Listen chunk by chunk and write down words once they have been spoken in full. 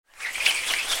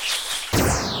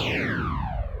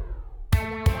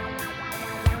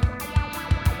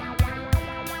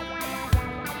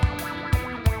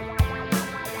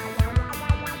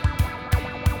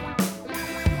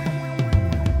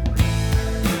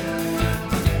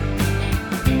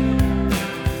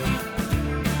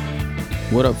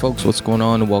What up, folks? What's going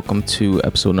on? Welcome to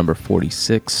episode number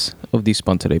 46 of the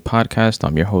Spun Today podcast.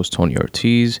 I'm your host, Tony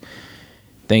Ortiz.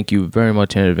 Thank you very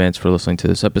much in advance for listening to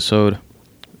this episode.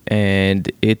 And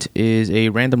it is a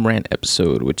random rant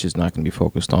episode, which is not going to be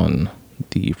focused on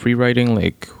the free writing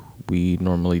like we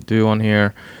normally do on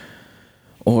here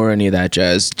or any of that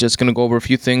jazz. Just going to go over a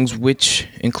few things, which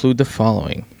include the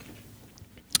following.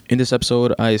 In this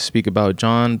episode, I speak about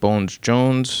Jon Bones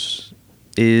Jones'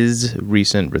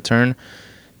 recent return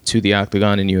to the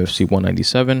Octagon in UFC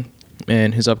 197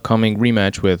 and his upcoming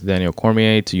rematch with Daniel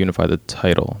Cormier to unify the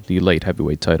title, the light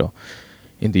heavyweight title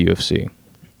in the UFC.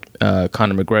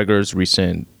 Conor McGregor's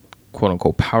recent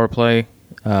quote-unquote power play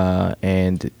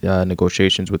and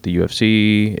negotiations with the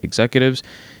UFC executives,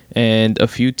 and a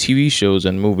few TV shows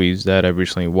and movies that I've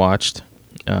recently watched,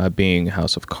 being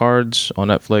House of Cards on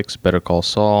Netflix, Better Call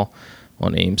Saul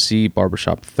on AMC,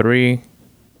 Barbershop 3,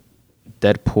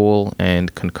 Deadpool,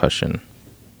 and Concussion.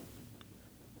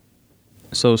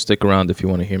 So stick around if you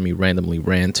want to hear me randomly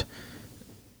rant.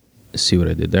 See what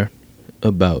I did there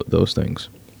about those things.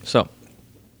 So,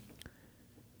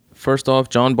 first off,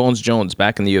 Jon Bones Jones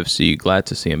back in the UFC. Glad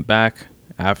to see him back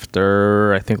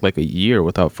after, I think, like a year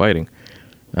without fighting.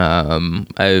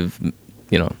 Anybody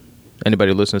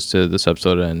who listens to this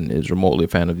episode and is remotely a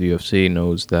fan of the UFC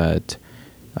knows that,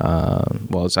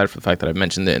 aside from the fact that I've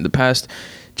mentioned it in the past,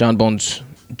 Jon Bones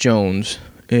Jones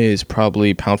is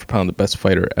probably pound for pound the best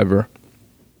fighter ever,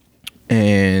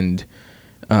 and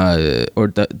or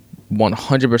the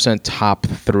 100% top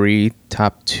 3,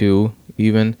 top 2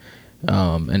 even,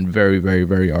 and very, very,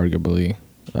 very arguably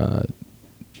the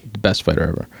best fighter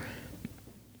ever.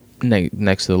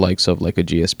 Next to the likes of like a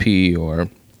GSP or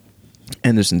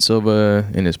Anderson Silva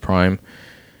in his prime,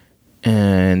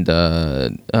 and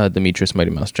Demetrius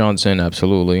Mighty Mouse Johnson,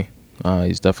 absolutely.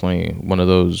 He's definitely one of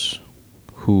those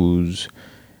whose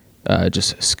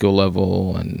just skill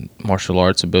level and martial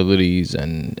arts abilities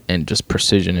and just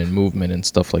precision and movement and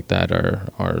stuff like that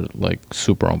are like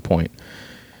super on point.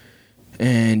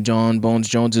 And Jon Bones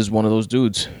Jones is one of those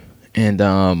dudes. And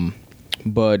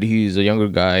but he's a younger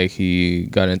guy. He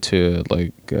got into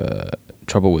like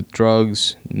trouble with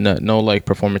drugs. No like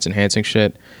performance enhancing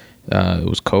shit. It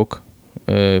was coke,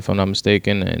 if I'm not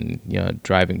mistaken, and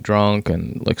driving drunk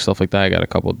and like stuff like that. I got a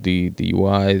couple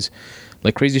DUIs,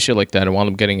 like crazy shit like that. I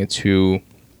wound up getting into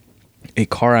a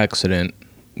car accident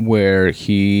where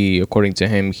according to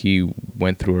him, he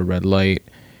went through a red light,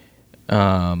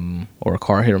 or a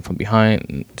car hit him from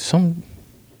behind.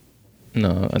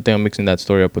 No, I think I'm mixing that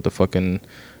story up with the fucking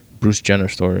Bruce Jenner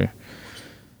story.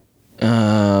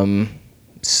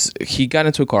 He got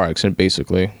into a car accident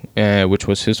basically, which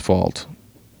was his fault.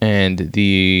 And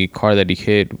the car that he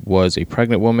hit was a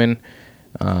pregnant woman.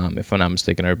 If I'm not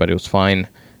mistaken, everybody was fine.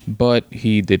 But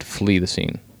he did flee the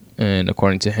scene. And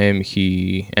according to him,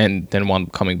 and then wound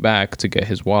up coming back to get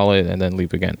his wallet and then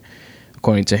leave again.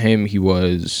 According to him, he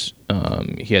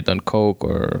had done coke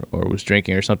or was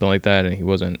drinking or something like that, and he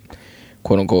wasn't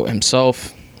quote-unquote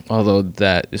himself. Although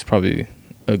that is probably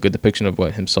a good depiction of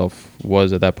what himself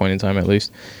was at that point in time, at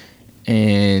least.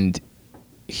 And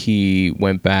he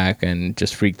went back and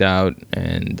just freaked out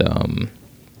and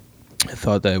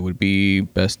thought that it would be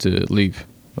best to leave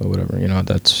or whatever.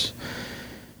 That's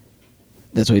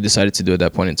what he decided to do at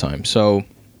that point in time. So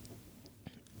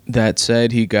that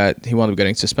said, he wound up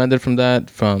getting suspended from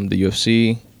the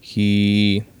UFC.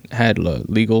 He had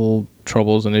legal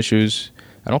troubles and issues.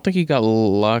 I don't think he got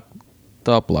locked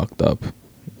up.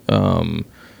 I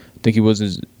think he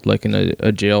was like in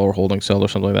a jail or holding cell or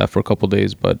something like that for a couple of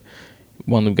days, but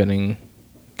wound up getting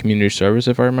community service,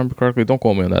 if I remember correctly. Don't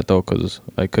quote me on that though, because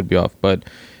I could be off. But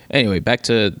anyway, back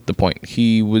to the point.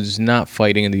 He was not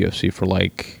fighting in the UFC for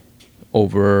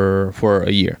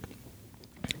a year,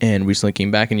 and recently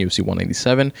came back in UFC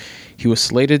 197. He was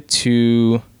slated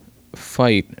to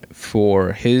fight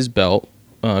for his belt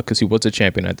because he was a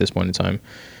champion at this point in time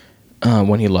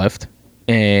when he left,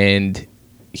 and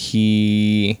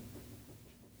he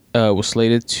was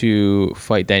slated to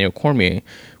fight Daniel Cormier,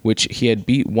 which he had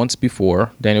beat once before.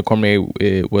 Daniel Cormier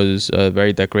was a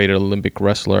very decorated Olympic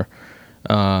wrestler,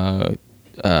 I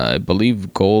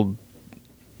believe gold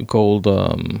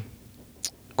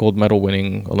medal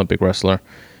winning Olympic wrestler,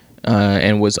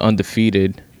 and was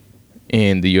undefeated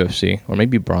in the UFC, or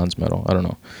maybe bronze medal, I don't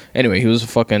know. Anyway, he was a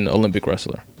fucking Olympic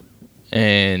wrestler,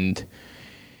 and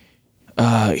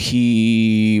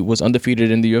he was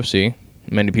undefeated in the UFC.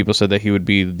 Many people said that he would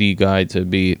be the guy to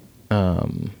beat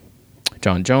Jon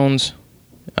Jones,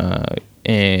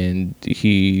 and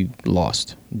he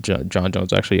lost. Jon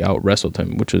Jones actually out wrestled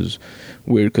him, which is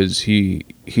weird because he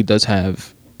does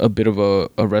have a bit of a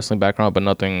wrestling background, but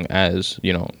nothing as,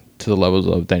 to the levels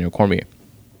of Daniel Cormier.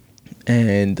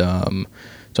 And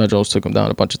John Jones took him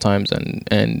down a bunch of times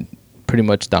and pretty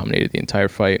much dominated the entire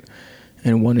fight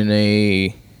and won in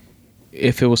a,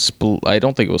 if it was split, I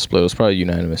don't think it was split, it was probably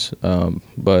unanimous,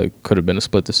 but could have been a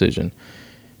split decision,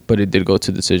 but it did go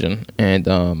to decision.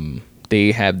 And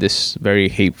they have this very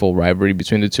hateful rivalry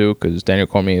between the two, because Daniel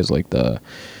Cormier is like the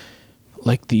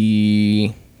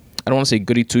I don't want to say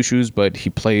goody two shoes, but he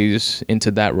plays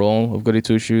into that role of goody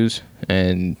two shoes.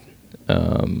 And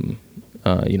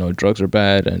drugs are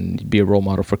bad, and be a role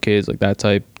model for kids, like that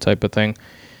type of thing.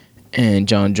 And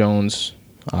John Jones,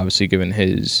 obviously, given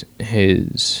his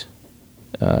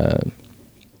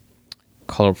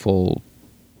colorful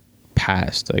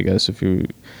past, I guess, if you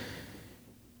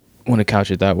want to couch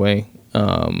it that way,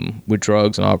 with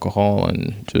drugs and alcohol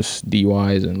and just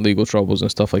DUIs and legal troubles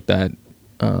and stuff like that,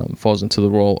 falls into the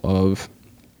role of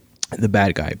the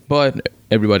bad guy. But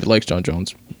everybody likes John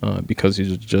Jones because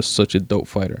he's just such a dope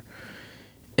fighter.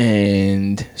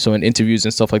 And so in interviews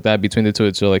and stuff like that between the two,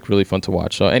 it's like really fun to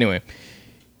watch. So anyway,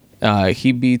 John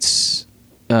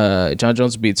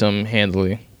Jones beats him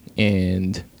handily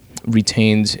and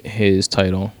retains his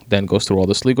title, then goes through all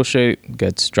this legal shit,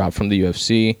 gets dropped from the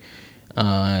UFC,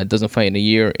 doesn't fight in a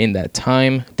year. In that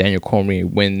time, Daniel Cormier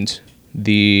wins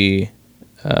the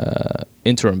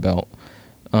interim belt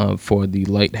for the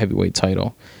light heavyweight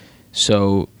title.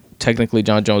 So technically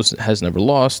John Jones has never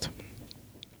lost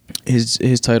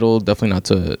his title, definitely not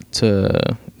to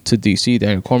DC,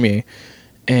 Daniel Cormier.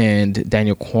 And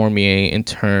Daniel Cormier in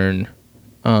turn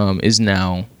is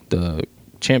now the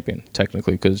champion,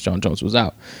 technically, because John Jones was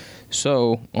out.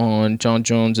 So on John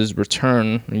Jones's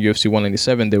return in UFC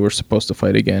 197, they were supposed to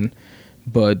fight again,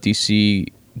 but DC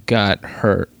got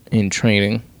hurt in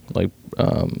training, like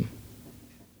I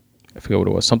forget what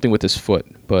it was, something with his foot,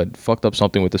 but fucked up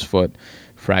something with his foot,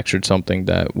 fractured something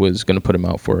that was going to put him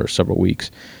out for several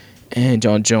weeks. And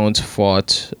John Jones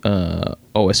fought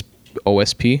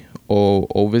OSP,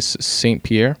 Ovis St.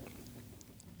 Pierre,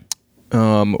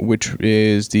 which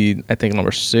is the, I think,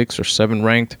 number 6 or 7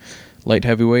 ranked light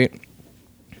heavyweight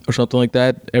or something like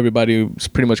that. Everybody was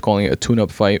pretty much calling it a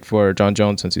tune-up fight for John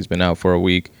Jones since he's been out for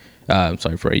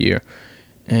a year.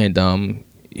 And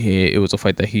it was a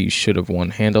fight that he should have won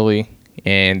handily,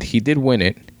 and he did win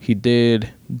it. He did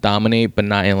dominate, but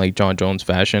not in like John Jones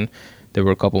fashion. There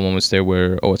were a couple moments there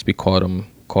where OSP caught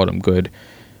him good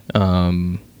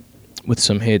with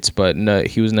some hits, but no,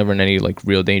 he was never in any like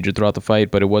real danger throughout the fight.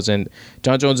 But it wasn't.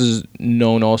 John Jones is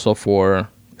known also for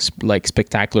like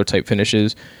spectacular type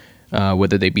finishes,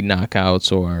 whether they be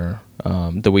knockouts or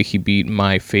the way he beat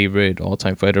my favorite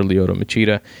all-time fighter, Lyoto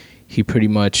Machida. He pretty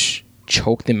much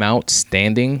choked him out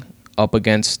standing up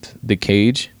against the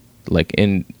cage, like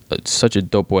in such a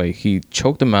dope way. He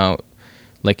choked him out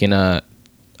like in a,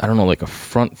 I don't know, like a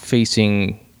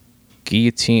front-facing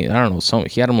guillotine. I don't know.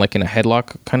 He had him like in a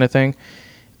headlock kind of thing,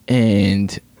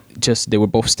 and just they were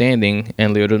both standing,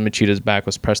 and Lyoto Machida's back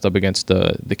was pressed up against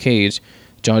the cage.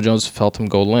 John Jones felt him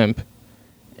go limp,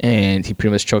 and he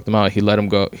pretty much choked him out. He let him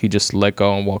go. He just let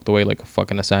go and walked away like a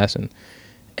fucking assassin.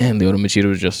 And Lyoto Machida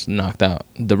was just knocked out.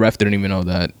 The ref didn't even know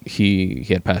that he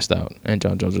had passed out, and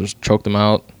John Jones just choked him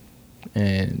out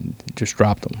and just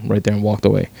dropped him right there and walked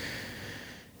away.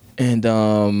 And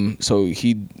so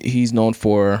he's known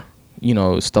for,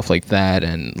 stuff like that,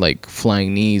 and like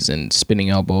flying knees and spinning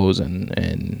elbows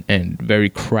and very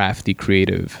crafty,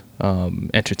 creative,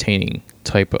 entertaining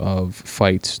type of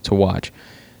fights to watch.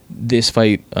 This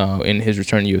fight in his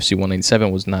return to UFC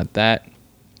 197 was not that,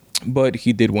 but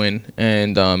he did win.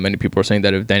 And many people are saying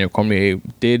that if Daniel Cormier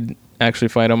did actually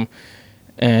fight him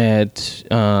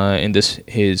in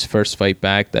his first fight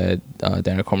back, that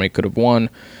Daniel Cormier could have won,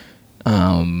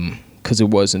 because it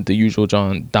wasn't the usual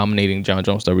dominating John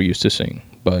Jones that we're used to seeing.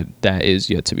 But that is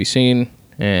yet to be seen.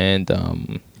 And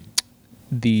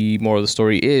the moral of the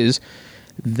story is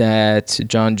that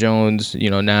John Jones,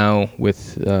 now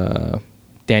with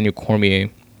Daniel Cormier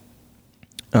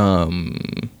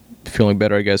feeling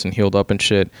better, I guess, and healed up and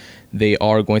shit, they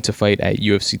are going to fight at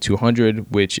UFC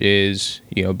 200, which is,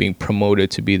 being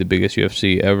promoted to be the biggest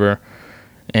UFC ever.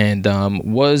 And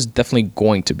was definitely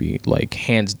going to be, like,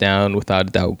 hands down, without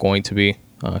a doubt, going to be,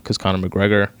 because Conor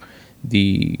McGregor,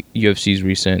 the UFC's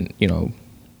recent,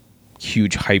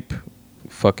 huge hype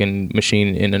fucking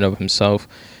machine in and of himself,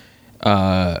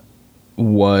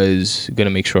 was going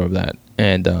to make sure of that.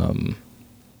 And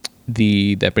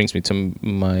that brings me to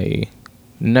my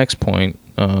next point,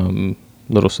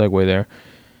 little segue there,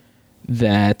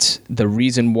 that the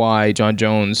reason why John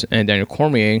Jones and Daniel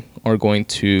Cormier are going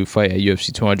to fight at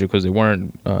UFC 200, because they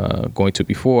weren't going to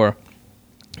before,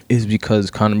 is because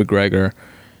Conor McGregor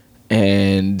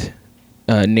and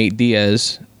Nate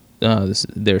Diaz,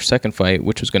 their second fight,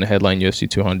 which was going to headline UFC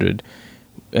 200,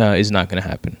 is not going to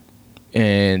happen.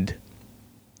 And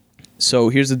so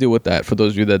here's the deal with that, for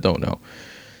those of you that don't know.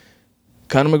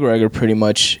 Conor McGregor pretty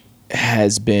much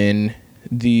has been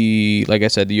like I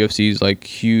said, the UFC's like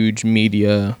huge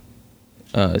media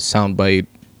soundbite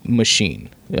machine.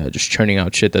 Yeah, just churning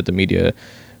out shit that the media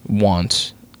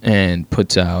wants and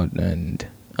puts out, and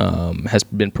has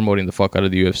been promoting the fuck out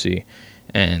of the UFC.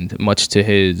 And much to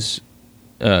his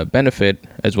benefit,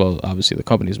 as well obviously the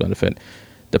company's benefit,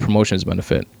 the promotion's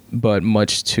benefit, but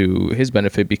much to his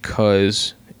benefit,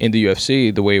 because in the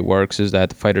UFC, the way it works is that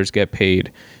the fighters get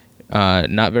paid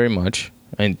not very much,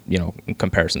 and in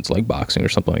comparison to like boxing or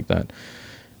something like that.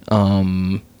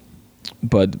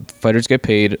 But fighters get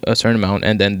paid a certain amount,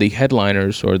 and then the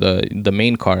headliners, or the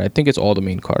main card, I think it's all the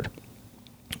main card.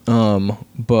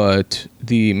 But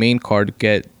the main card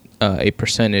get a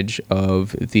percentage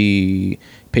of the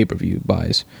pay-per-view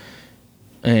buys,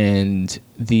 and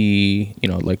the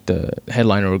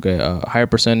headliner will get a higher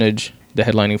percentage. The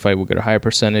headlining fight will get a higher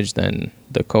percentage than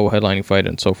the co-headlining fight,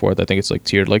 and so forth. I think it's like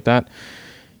tiered like that,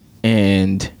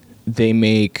 and they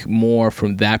make more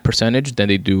from that percentage than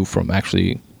they do from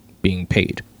actually being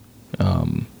paid.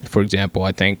 For example,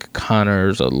 I think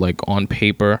Conor's on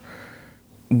paper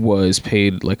was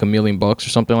paid like $1 million or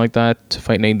something like that to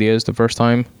fight Nate Diaz the first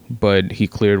time, but he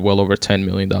cleared well over $10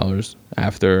 million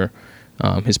after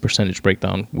his percentage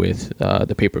breakdown with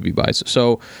the pay-per-view buys.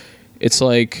 So it's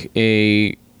like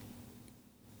the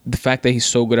fact that he's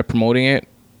so good at promoting it,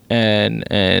 and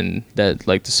that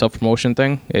like the self-promotion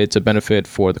thing, it's a benefit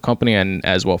for the company and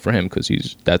as well for him,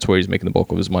 because that's where he's making the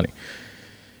bulk of his money.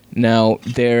 Now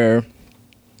there's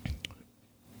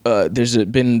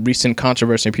been recent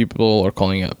controversy. People are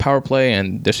calling it a power play,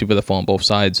 and there's people that fall on both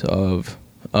sides of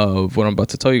what I'm about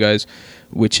to tell you guys,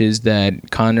 which is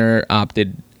that Conor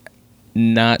opted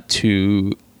not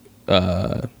to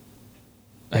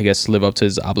I guess live up to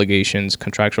his obligations,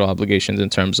 contractual obligations, in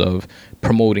terms of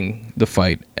promoting the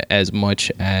fight as much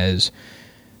as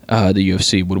the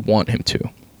UFC would want him to.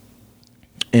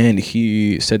 And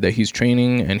he said that he's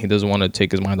training and he doesn't want to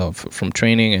take his mind off from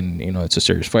training, and it's a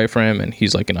serious fight for him, and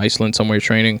he's like in Iceland somewhere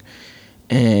training,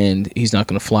 and he's not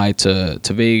going to fly to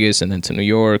Vegas and then to New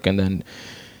York, and then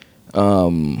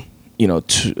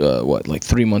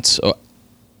 3 months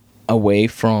away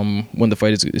from when the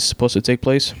fight is supposed to take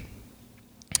place,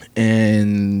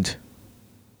 and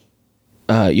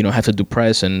have to do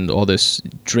press and all this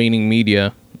draining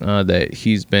media that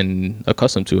he's been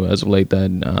accustomed to as of late,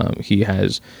 that he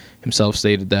has himself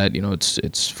stated that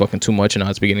it's fucking too much, and now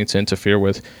it's beginning to interfere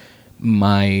with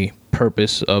my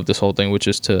purpose of this whole thing, which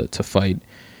is to fight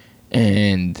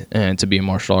and to be a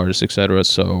martial artist, etc.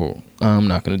 So I'm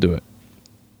not going to do it.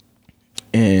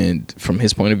 And from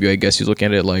his point of view, I guess he's looking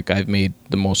at it like, I've made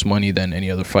the most money than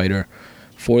any other fighter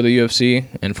for the UFC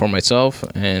and for myself,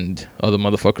 and other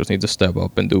motherfuckers need to step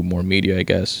up and do more media, I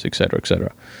guess, etc.,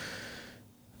 etc.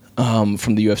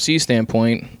 From the UFC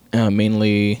standpoint,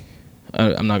 mainly,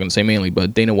 I'm not going to say mainly,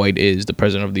 but Dana White is the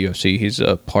president of the UFC. He's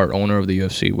a part owner of the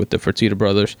UFC with the Fertitta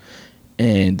brothers,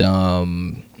 and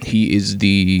he is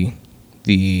the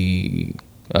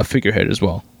figurehead as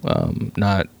well.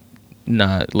 Not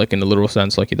like in the literal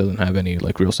sense, like he doesn't have any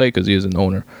like real say, because he is an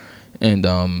owner and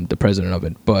the president of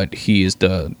it, but he is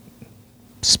the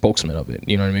spokesman of it.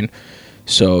 You know what I mean?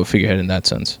 So figurehead in that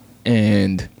sense.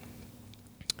 And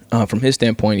from his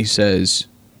standpoint, he says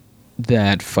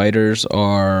that fighters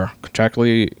are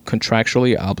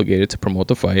contractually obligated to promote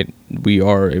the fight. We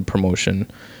are a promotion,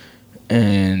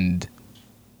 and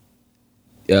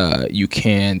you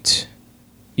can't,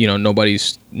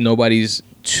 nobody's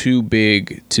too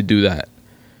big to do that,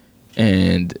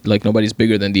 and like nobody's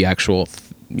bigger than the actual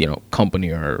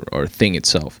company or thing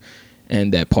itself,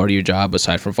 and that part of your job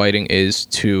aside from fighting is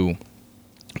to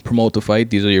promote the fight.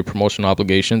 These are your promotional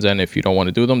obligations, and if you don't want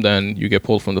to do them, then you get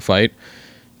pulled from the fight.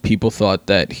 People thought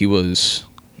that he was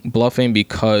bluffing,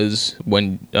 because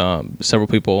when several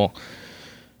people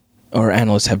or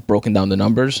analysts have broken down the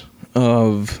numbers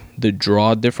of the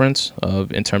draw difference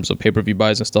in terms of pay-per-view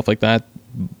buys and stuff like that,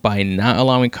 by not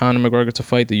allowing Conor McGregor to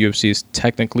fight, the UFC is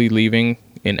technically leaving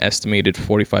an estimated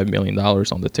 $45 million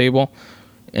on the table.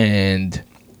 And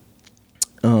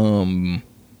when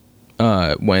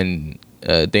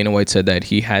Dana White said that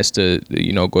he has to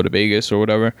go to Vegas or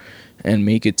whatever and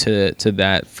make it to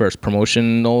that first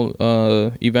promotional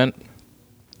event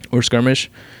or skirmish,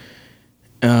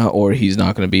 or he's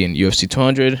not going to be in UFC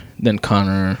 200, then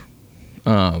Conor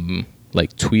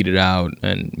tweeted out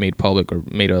and made public, or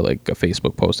made a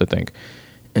Facebook post, I think,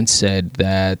 and said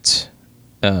that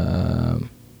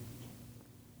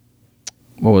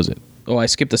what was it? Oh, I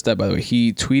skipped a step, by the way.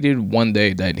 He tweeted one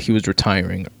day that he was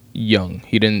retiring young.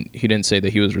 He didn't say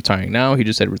that he was retiring now. He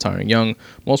just said retiring young.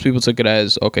 Most people took it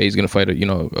as, okay, he's gonna fight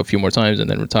a few more times and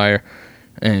then retire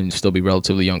and still be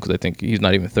relatively young, because I think he's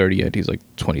not even 30 yet. He's like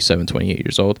 27, 28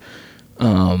 years old.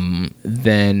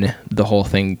 Then the whole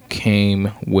thing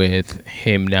came with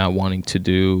him now wanting to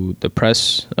do the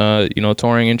press,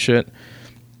 touring and shit.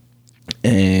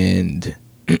 And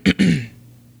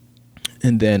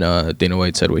and then Dana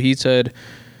White said what he said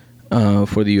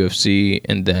for the UFC,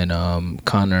 and then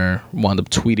Conor wound up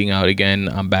tweeting out again,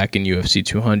 "I'm back in UFC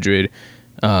 200."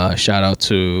 Shout out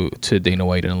to Dana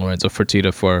White and Lorenzo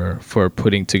Fertitta for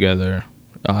putting together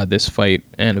this fight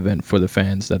and event for the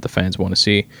fans that the fans want to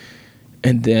see.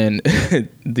 And then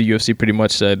the UFC pretty much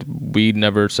said, we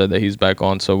never said that he's back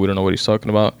on, so we don't know what he's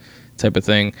talking about, type of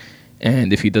thing.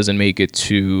 And if he doesn't make it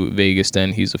to Vegas,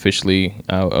 then he's officially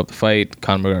out of the fight.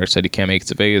 Conor McGregor said he can't make it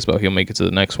to Vegas, but he'll make it to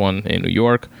the next one in New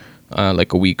York,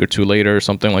 like a week or two later, or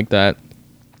something like that.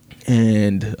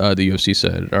 And the UFC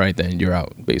said, all right, then you're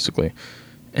out, basically.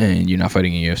 And you're not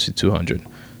fighting in UFC 200.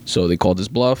 So they called his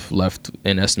bluff, left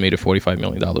an estimated $45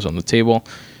 million on the table,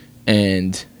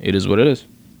 and it is what it is.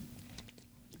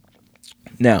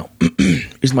 Now,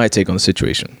 here's my take on the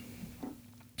situation.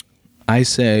 I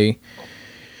say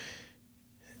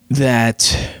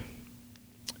that,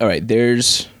 all right,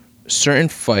 there's certain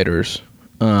fighters,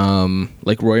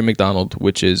 like Rory McDonald,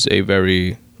 which is a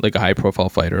very, like, a high-profile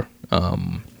fighter,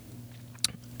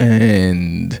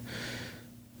 and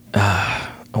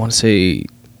I want to say,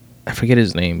 I forget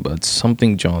his name, but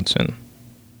something Johnson,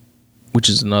 which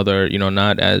is another,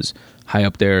 not as high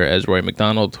up there as Rory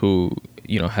McDonald, who,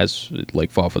 has, like,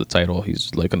 fought for the title.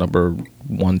 He's like a number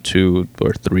 1, 2,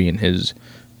 or 3 in his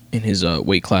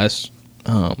weight class.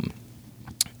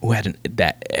 Who had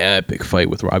that epic fight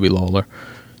with Robbie Lawler,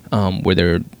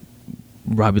 where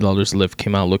Robbie Lawler's lip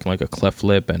came out looking like a cleft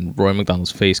lip, and Rory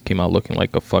McDonald's face came out looking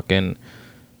like a fucking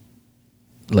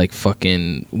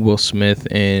Will Smith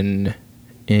in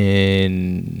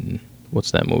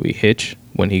what's that movie, Hitch,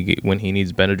 when he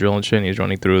needs Benadryl and shit, and he's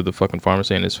running through the fucking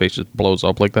pharmacy and his face just blows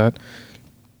up like that.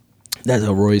 That's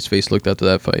how Roy's face looked after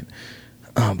that fight.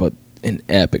 But an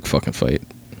epic fucking fight.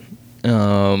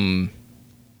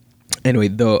 Anyway,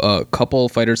 a couple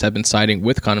fighters have been siding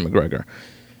with Conor McGregor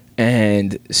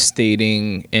and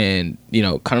stating, and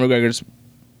Conor McGregor's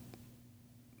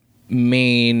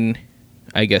main,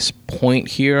 I guess, point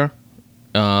here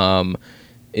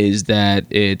is that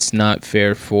it's not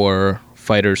fair for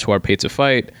fighters who are paid to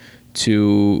fight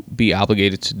to be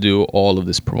obligated to do all of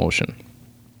this promotion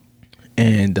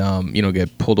and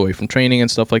get pulled away from training and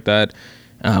stuff like that,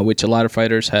 which a lot of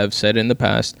fighters have said in the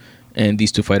past. And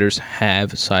these two fighters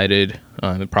have sided,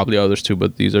 and probably others too,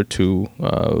 but these are two,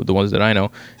 the ones that I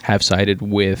know, have sided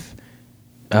with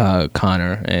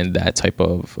Conor and that type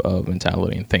of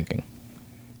mentality and thinking.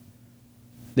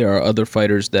 There are other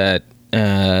fighters that,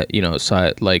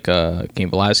 side, like Cain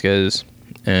Velasquez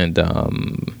and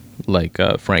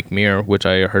Frank Mir, which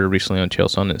I heard recently on Chael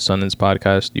Sonnen's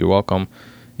podcast. You're Welcome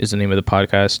is the name of the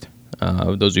podcast.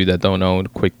 Those of you that don't know,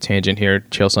 quick tangent here.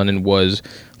 Chael Sonnen was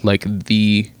like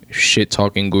the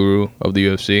shit-talking guru of the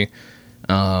UFC,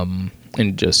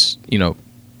 and just,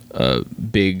 a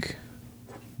big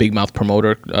mouth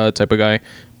promoter type of guy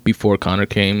before Conor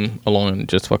came along and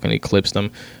just fucking eclipsed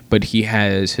him. But he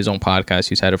has his own podcast.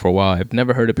 He's had it for a while. I've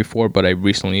never heard it before, but I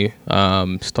recently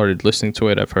started listening to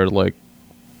it. I've heard like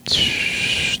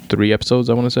 3 episodes,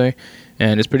 I want to say,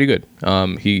 and it's pretty good.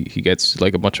 He gets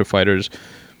like a bunch of fighters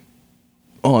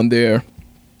on there,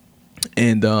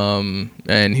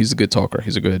 and he's a good talker.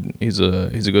 He's a good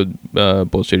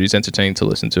bullshitter. He's entertaining to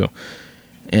listen to,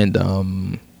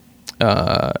 and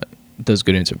does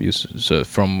good interviews, so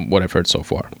from what I've heard so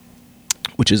far,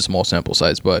 which is a small sample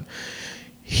size. But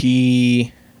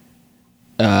he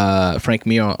Frank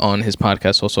Mir on his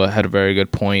podcast also had a very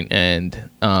good point, and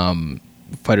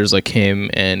fighters like him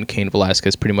and Cain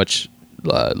Velasquez pretty much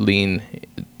lean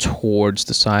towards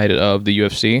the side of the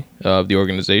UFC, of the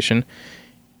organization.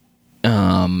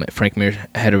 Frank Mir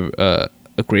had a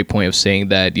great point of saying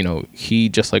that, he,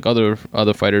 just like other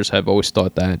fighters, have always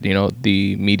thought that,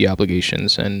 the media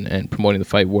obligations and promoting the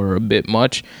fight were a bit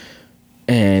much,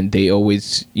 and they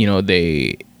always,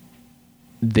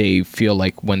 they feel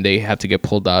like when they have to get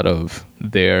pulled out of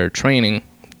their training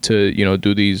to,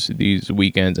 do these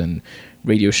weekends and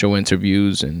radio show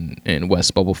interviews and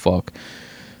West Bubblefuck,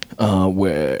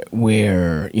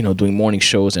 where doing morning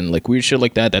shows and like weird shit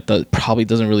like that probably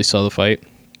doesn't really sell the fight,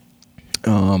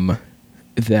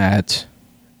 that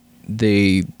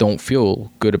they don't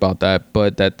feel good about that,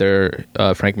 but that their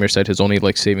Frank Mir said his only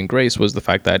like saving grace was the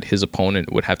fact that his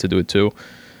opponent would have to do it too.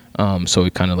 So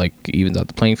it kind of like evens out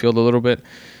the playing field a little bit,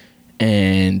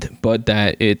 but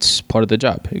that it's part of the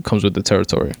job. It comes with the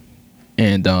territory.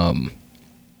 And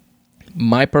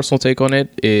my personal take on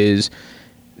it is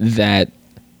that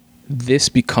this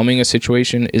becoming a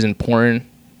situation is important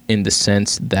in the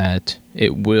sense that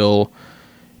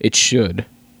it should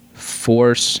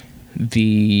force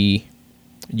the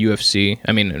UFC.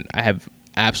 I mean, I have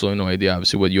absolutely no idea,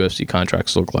 obviously, what UFC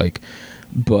contracts look like,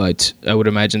 but I would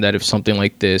imagine that if something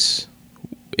like this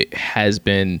it has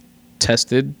been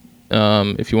tested,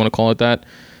 if you want to call it that,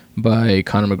 by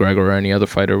Conor McGregor or any other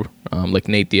fighter, like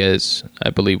Nate Diaz, I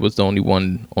believe, was the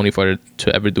only fighter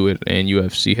to ever do it in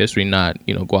UFC history, not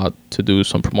go out to do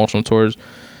some promotional tours,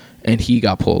 and he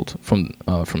got pulled from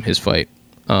his fight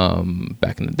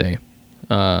back in the day.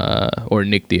 Or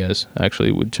Nick Diaz,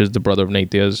 actually, which is the brother of Nate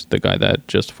Diaz, the guy that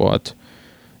just fought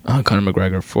Conor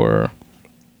McGregor for,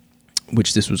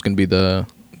 which this was going to be the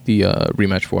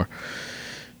rematch for.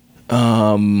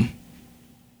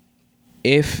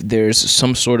 If there's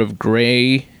some sort of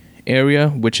gray area,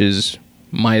 which is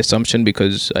my assumption,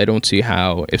 because I don't see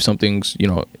how, if something's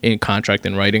in contract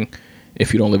in writing,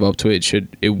 if you don't live up to it,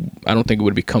 I don't think it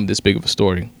would become this big of a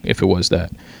story if it was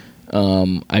that.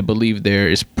 I believe there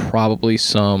is probably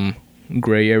some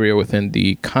gray area within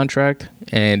the contract,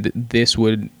 and this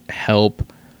would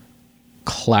help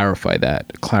clarify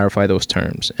those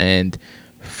terms, and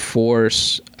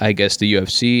force, I guess, the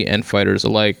UFC and fighters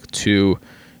alike to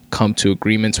come to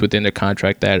agreements within the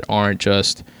contract that aren't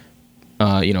just,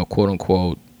 quote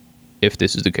unquote, if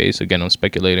this is the case, again, I'm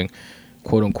speculating,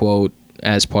 quote unquote,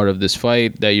 as part of this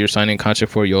fight that you're signing a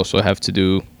contract for, you also have to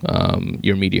do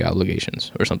your media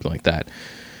obligations or something like that.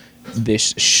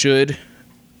 This should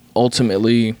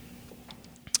ultimately,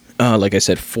 like I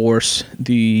said, force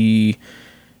the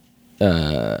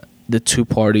two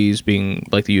parties, being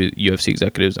like the UFC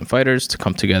executives and fighters, to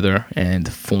come together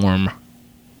and form,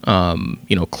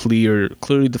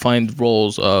 clearly defined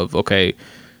roles of, okay,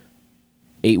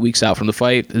 8 weeks out from the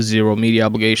fight, 0 media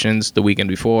obligations. The weekend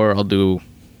before, I'll do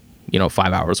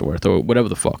 5 hours worth or whatever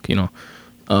the fuck, or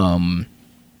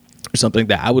something.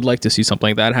 That I would like to see something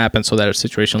like that happen, so that a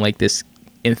situation like this,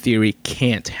 in theory,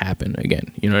 can't happen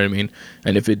again. You know what I mean?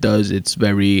 And if it does, it's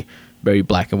very, very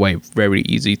black and white, very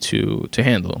easy to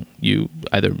handle. You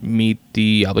either meet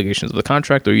the obligations of the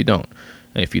contract or you don't.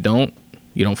 And if you don't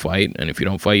fight. And if you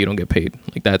don't fight, you don't get paid,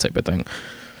 like that type of thing.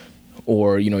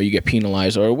 Or, you get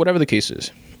penalized or whatever the case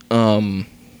is.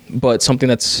 But something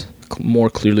that's more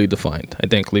clearly defined. I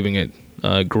think leaving it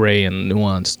gray and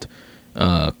nuanced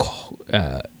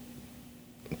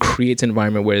creates an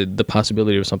environment where the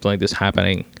possibility of something like this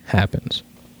happening happens.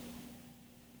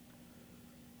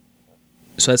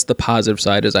 So that's the positive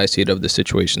side, as I see it, of the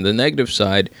situation. The negative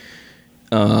side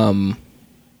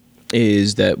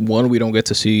is that, one, we don't get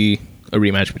to see a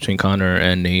rematch between Conor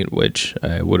and Nate, which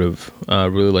I would have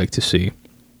really liked to see.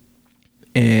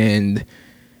 And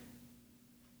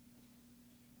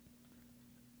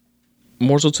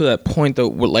more so to that point, though,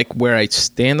 like where I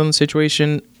stand on the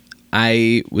situation,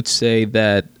 I would say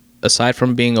that aside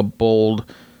from being a bold,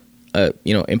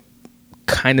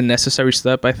 kind of necessary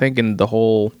step, I think, in the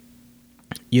whole,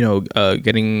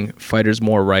 getting fighters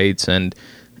more rights and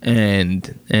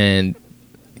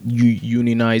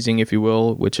unionizing, if you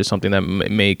will, which is something that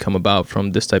may come about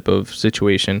from this type of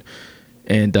situation,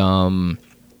 and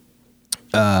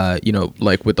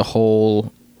like with the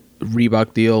whole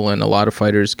Reebok deal and a lot of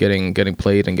fighters getting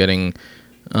played and getting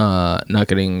not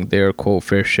getting their quote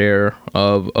fair share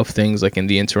of things, like in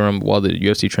the interim while the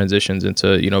UFC transitions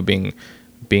into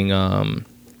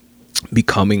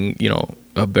becoming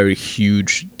a very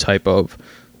huge type of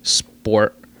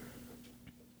sport,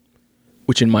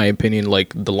 which in my opinion,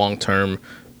 like the long-term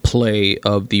play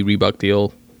of the Reebok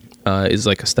deal is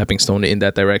like a stepping stone in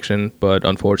that direction. But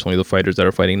unfortunately, the fighters that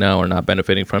are fighting now are not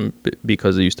benefiting from it,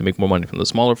 because they used to make more money from the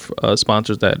smaller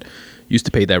sponsors that used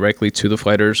to pay directly to the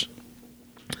fighters.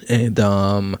 And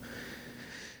the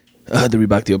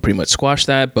Reebok deal pretty much squashed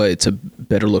that, but it's a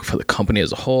better look for the company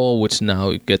as a whole, which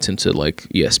now gets into like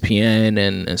ESPN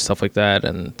and stuff like that.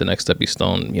 And the next stepping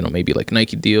stone, maybe like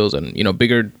Nike deals and,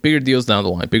 bigger deals down the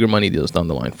line, bigger money deals down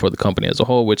the line for the company as a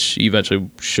whole, which eventually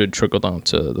should trickle down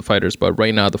to the fighters. But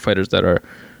right now, the fighters that are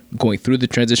going through the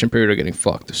transition period are getting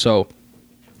fucked. So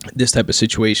this type of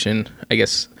situation, I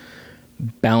guess,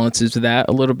 balances that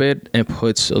a little bit and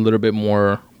puts a little bit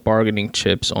more bargaining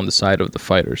chips on the side of the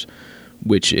fighters,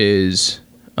 which is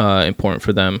important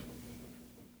for them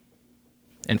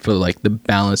and for like the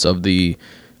balance of the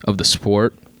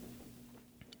sport.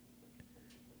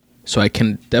 So I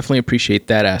can definitely appreciate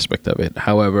that aspect of it.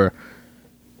 However,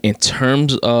 in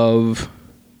terms of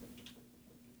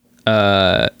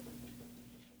the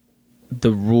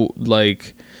rule,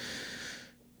 like,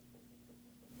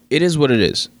 it is what it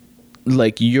is.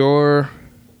 Like, you're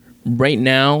right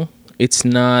now, it's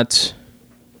not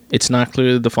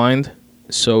clearly defined,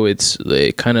 so it's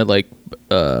kind of like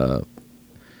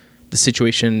the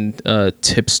situation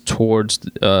tips towards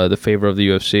the favor of the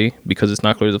UFC because it's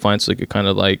not clearly defined. So it kind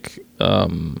of like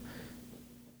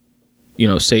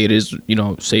say it is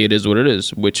what it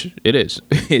is, which it is.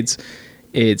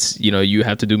 it's you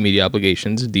have to do media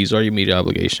obligations. These are your media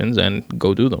obligations, and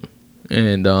go do them.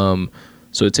 And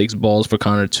so it takes balls for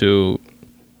Conor to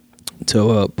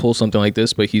pull something like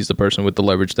this, but he's the person with the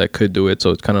leverage that could do it, so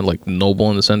it's kind of like noble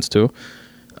in the sense too.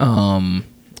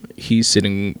 He's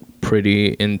sitting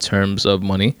pretty in terms of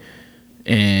money,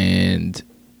 and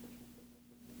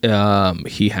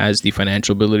he has the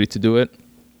financial ability to do it.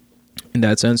 In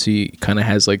that sense, he kind of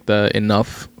has like the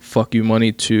enough fuck you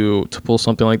money to pull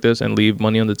something like this and leave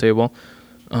money on the table,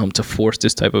 to force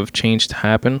this type of change to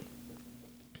happen.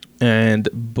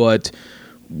 But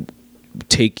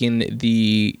taking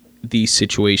the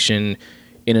situation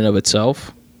in and of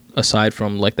itself, aside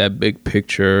from like that big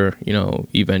picture,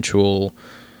 eventual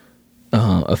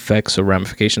effects or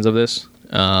ramifications of this,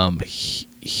 the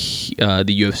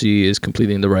UFC is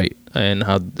completely in the right. And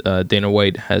how Dana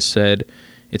White has said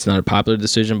it's not a popular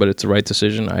decision, but it's the right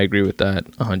decision. I agree with that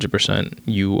 100%.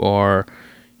 You are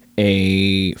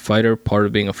a fighter. Part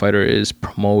of being a fighter is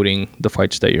promoting the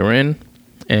fights that you're in,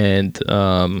 and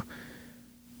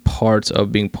parts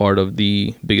of being part of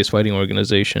the biggest fighting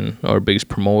organization or biggest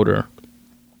promoter,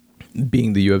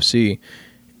 being the UFC,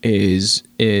 is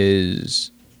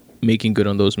making good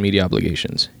on those media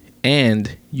obligations.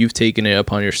 And you've taken it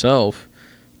upon yourself,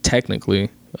 technically,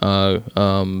 Conor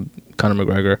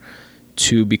McGregor,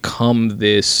 to become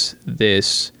this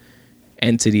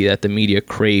entity that the media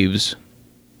craves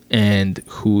and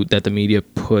that the media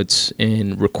puts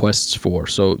in requests for.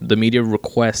 So the media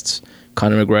requests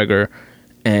Conor McGregor,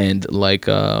 and like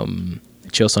Chael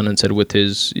Sonnen said, with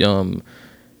his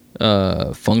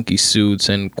funky suits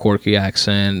and quirky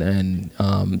accent, and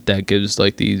that gives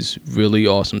like these really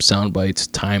awesome sound bites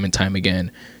time and time again.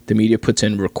 The media puts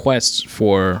in requests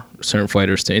for certain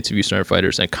fighters to interview certain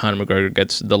fighters, and Conor McGregor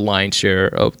gets the lion's share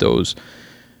of those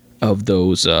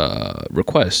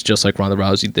requests, just like Ronda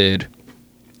Rousey did.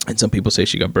 And some people say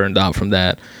she got burned out from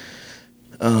that.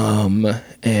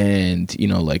 And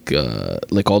like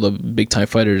all the big time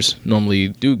fighters normally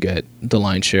do get the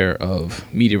lion's share of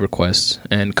media requests,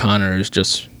 and Conor is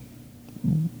just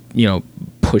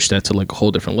pushed that to like a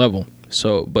whole different level.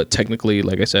 So, but technically,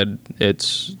 like I said,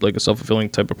 it's like a self-fulfilling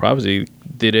type of prophecy.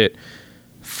 Did it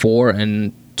for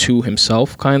and to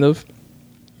himself, kind of,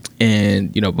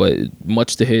 and but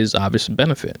much to his obvious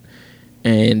benefit,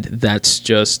 and that's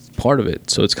just part of it.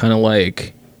 So it's kind of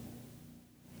like,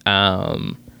 I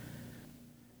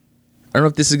don't know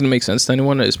if this is going to make sense to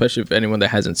anyone, especially if anyone that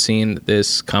hasn't seen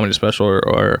this comedy special,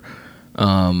 or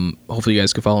hopefully you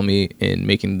guys can follow me in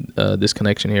making this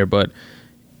connection here. But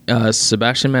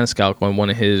Sebastian Maniscalco, in one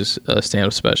of his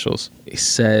stand-up specials, he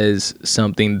says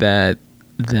something that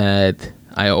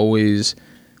I always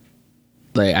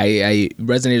like. I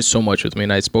resonated so much with me,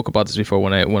 and I spoke about this before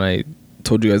when I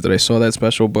told you guys that I saw that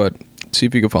special. But see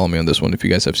if you can follow me on this one if you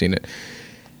guys have seen it.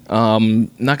 Not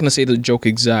going to say the joke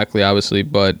exactly, obviously,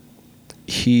 but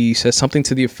he says something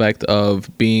to the effect of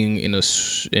being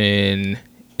in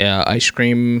ice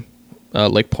cream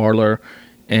like parlor,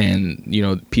 and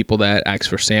people that ask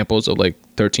for samples of like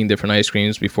 13 different ice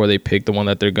creams before they pick the one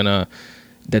that they're gonna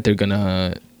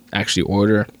actually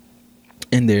order,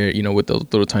 and they're with those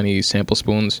little tiny sample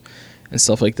spoons and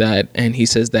stuff like that. And he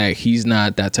says that he's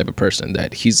not that type of person,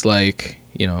 that he's like,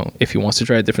 if he wants to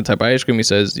try a different type of ice cream, he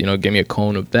says, give me a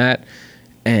cone of that,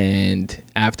 and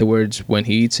afterwards when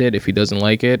he eats it, if he doesn't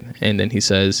like it, and then he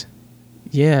says,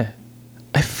 yeah,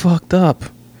 I fucked up,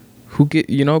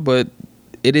 but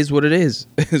it is what it is.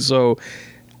 So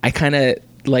I kind of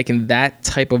liken that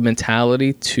type of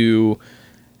mentality to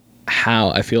how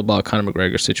I feel about Conor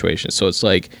McGregor's situation. So it's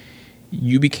like,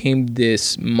 you became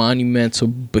this monumental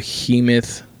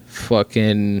behemoth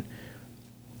fucking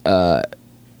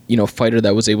fighter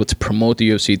that was able to promote the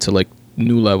UFC to like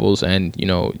new levels, and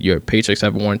your paychecks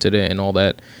have warranted it and all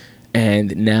that.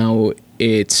 And now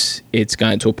it's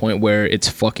gotten to a point where it's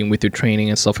fucking with your training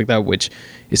and stuff like that, which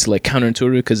is like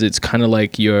counterintuitive, because it's kind of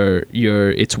like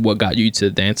it's what got you to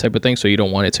the dance type of thing, so you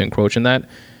don't want it to encroach in that.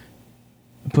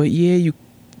 But yeah,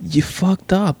 you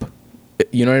fucked up.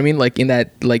 You know what I mean? Like in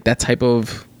that type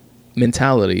of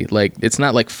mentality. Like, it's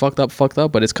not like fucked up,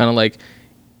 but it's kind of like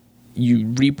you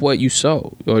reap what you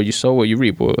sow, or you sow what you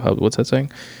reap. What's that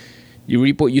saying? You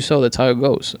reap what you sow. That's how it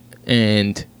goes.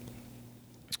 And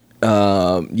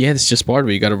yeah, it's just part of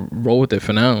it. You got to roll with it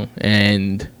for now.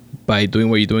 And by doing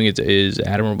what you're doing, it is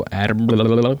admirable.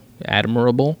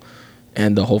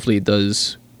 And hopefully it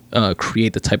does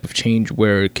create the type of change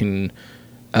where it can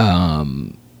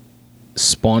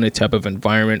spawn a type of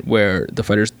environment where the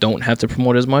fighters don't have to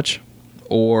promote as much,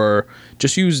 or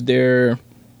just use their,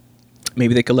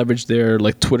 maybe they could leverage their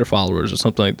like Twitter followers or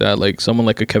something like that. Like someone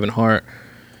like a Kevin Hart,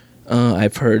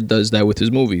 I've heard, does that with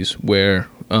his movies, where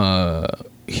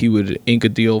he would ink a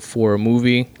deal for a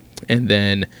movie, and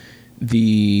then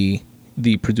the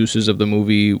producers of the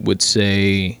movie would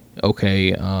say,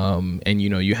 okay, and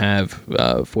you have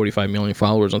 45 million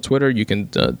followers on Twitter, you can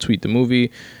tweet the movie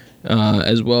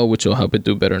as well, which will help it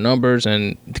do better numbers.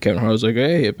 And Kevin Hart was like,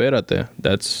 hey, espérate,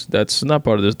 that's not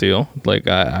part of this deal. Like,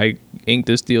 I inked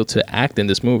this deal to act in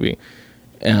this movie.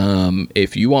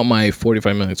 If you want my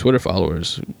 45 million Twitter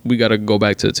followers, we got to go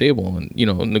back to the table and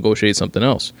negotiate something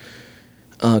else,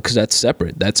 because that's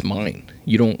separate. That's mine.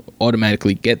 You don't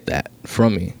automatically get that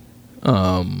from me,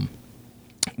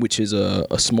 which is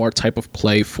a smart type of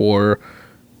play for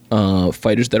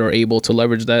fighters that are able to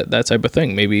leverage that type of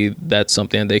thing. Maybe that's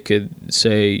something they could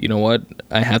say, you know what,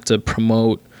 I have to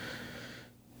promote,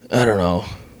 I don't know,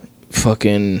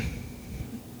 fucking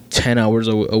 10 hours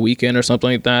a weekend or something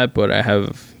like that, but I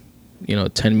have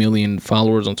 10 million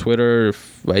followers on Twitter.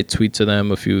 If I tweet to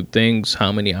them a few things,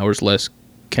 how many hours less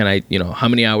can I, how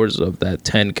many hours of that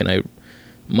 10 can I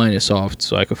minus off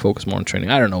so I could focus more on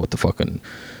training? I don't know what the fucking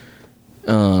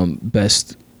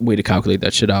best way to calculate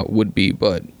that shit out would be,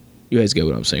 but you guys get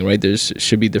what I'm saying, right? There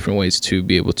should be different ways to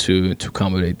be able to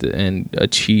accommodate and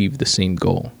achieve the same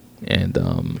goal. And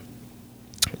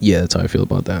yeah, that's how I feel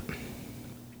about that.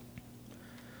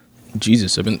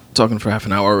 Jesus, I've been talking for half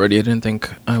an hour already. I didn't think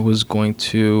I was going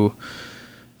to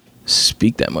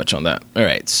speak that much on that. All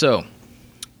right, so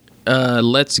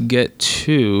let's get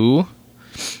to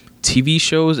TV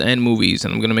shows and movies.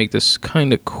 And I'm going to make this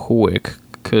kind of quick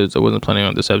because I wasn't planning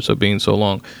on this episode being so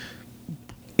long.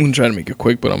 I'm going to try to make it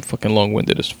quick, but I'm fucking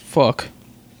long-winded as fuck.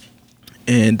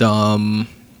 And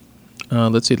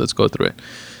let's see, let's go through it.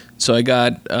 So I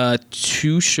got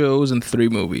 2 shows and 3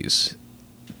 movies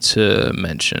to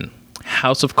mention.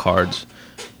 House of Cards,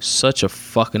 such a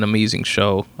fucking amazing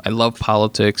show. I love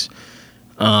politics.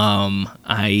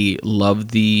 I love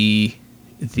the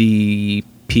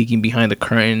peeking behind the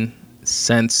curtain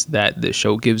sense that the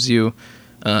show gives you.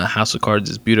 House of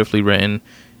Cards is beautifully written.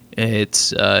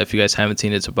 It's if you guys haven't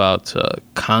seen it, it's about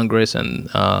Congress and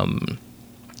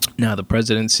now the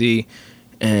presidency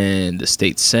and the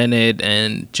state senate,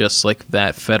 and just like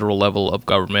that federal level of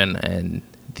government and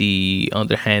the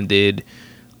underhanded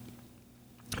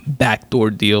backdoor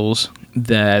deals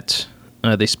that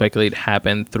they speculate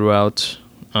happen throughout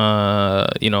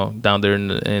down there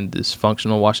in this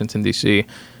functional Washington DC.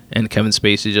 And Kevin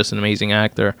Spacey is just an amazing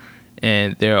actor.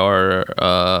 And there are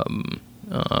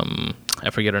I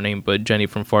forget her name, but Jenny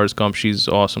from Forrest Gump, she's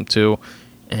awesome too.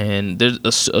 And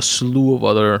there's a slew of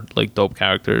other like dope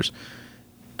characters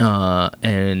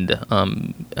and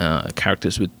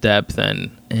characters with depth,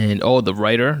 and the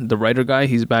writer guy,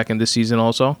 he's back in this season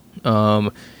also.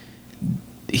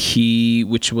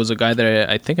 Which was a guy that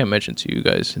I think I mentioned to you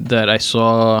guys that I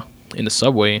saw in the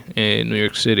subway in New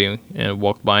York City and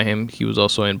walked by him. He was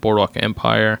also in Boardwalk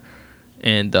Empire,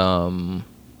 and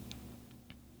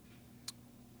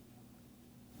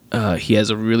he has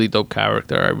a really dope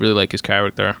character. I really like his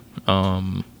character,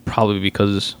 probably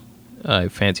because I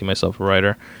fancy myself a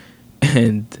writer,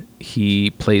 and he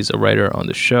plays a writer on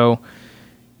the show.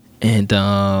 And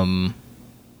I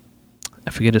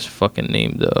forget his fucking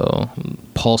name though.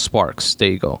 Paul Sparks. There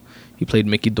you go. He played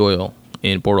Mickey Doyle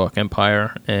in Boardwalk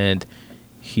Empire, and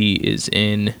he is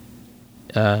in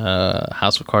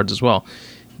House of Cards as well.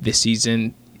 This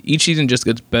season, each season just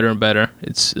gets better and better.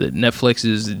 It's Netflix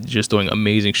is just doing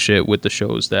amazing shit with the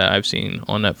shows that I've seen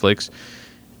on Netflix,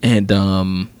 and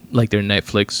like their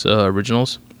Netflix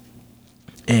originals.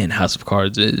 And House of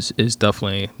Cards is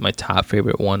definitely my top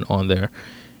favorite one on there.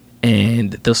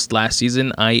 And this last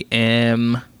season, I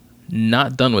am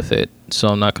not done with it, so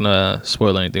I'm not gonna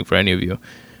spoil anything for any of you.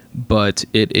 But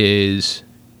it is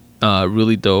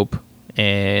really dope,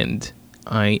 and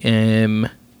I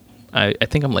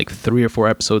think I'm like 3 or 4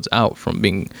 episodes out from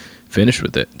being finished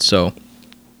with it. So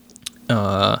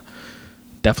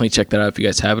definitely check that out if you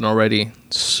guys haven't already.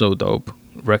 So dope.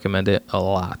 Recommend it a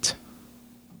lot.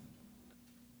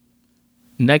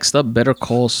 Next up, Better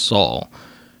Call Saul.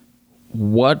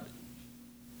 What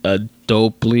a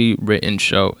dopely written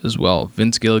show as well.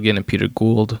 Vince Gilligan and Peter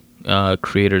Gould,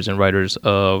 creators and writers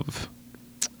of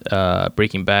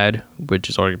Breaking Bad, which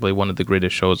is arguably one of the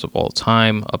greatest shows of all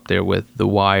time, up there with The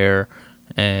Wire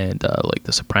and like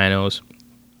The Sopranos.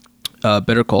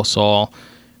 Better Call Saul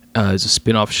is a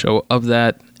spin-off show of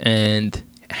that, and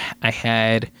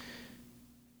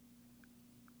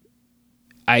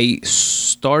I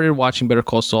started watching Better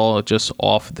Call Saul just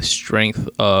off the strength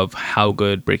of how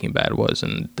good Breaking Bad was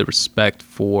and the respect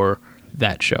for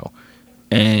that show.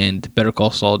 And Better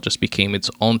Call Saul just became its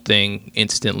own thing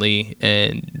instantly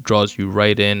and draws you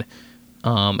right in.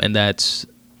 And that's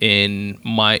in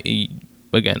my,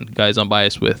 again, guys, I'm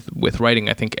biased with writing.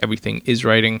 I think everything is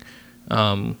writing,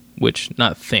 which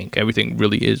not think, everything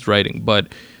really is writing.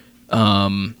 But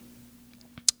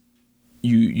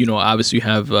you know, obviously you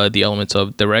have the elements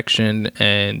of direction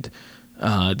and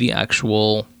the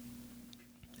actual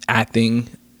acting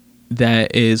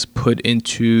that is put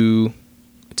into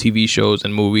TV shows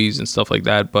and movies and stuff like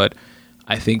that. But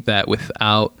I think that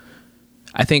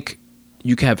I think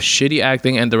you can have shitty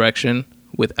acting and direction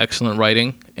with excellent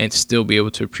writing and still be able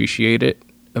to appreciate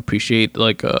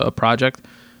like a project.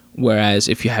 Whereas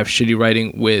if you have shitty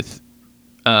writing with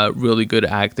really good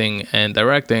acting and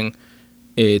directing,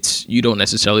 you don't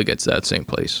necessarily get to that same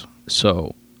place.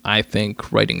 So I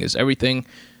think writing is everything,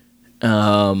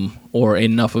 or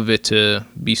enough of it to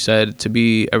be said to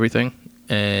be everything.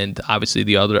 And obviously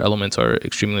the other elements are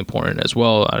extremely important as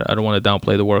well. I don't want to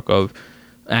downplay the work of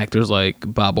actors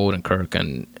like Bob Odenkirk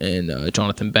and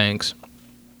Jonathan Banks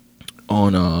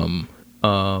on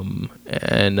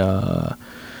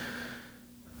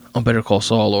Better Call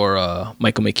Saul, or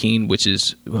Michael McKean, which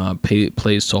is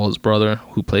plays Saul's brother,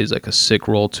 who plays like a sick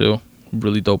role too,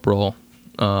 really dope role.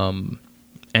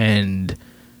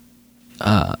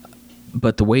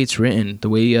 But the way it's written, the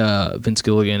way Vince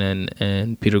Gilligan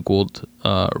and Peter Gould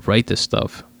write this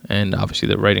stuff, and obviously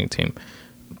the writing team,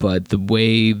 but the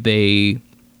way they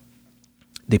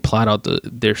plot out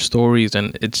their stories,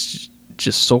 and it's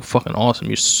just so fucking awesome.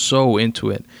 You're so into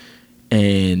it.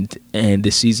 And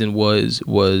this season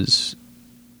was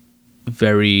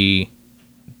very,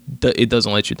 it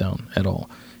doesn't let you down at all,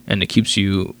 and it keeps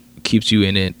you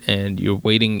in it, and you're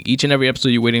waiting each and every episode.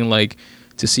 You're waiting like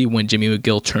to see when Jimmy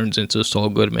McGill turns into Saul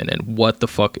Goodman, and what the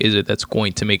fuck is it that's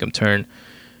going to make him turn.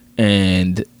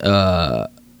 And part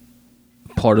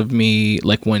of me,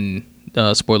 like when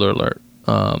spoiler alert,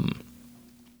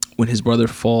 when his brother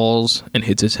falls and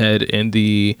hits his head in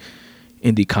the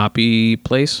copy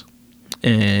place,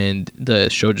 and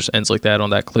the show just ends like that on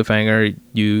that cliffhanger,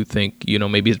 you think, you know,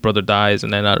 maybe his brother dies,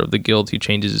 and then out of the guilt he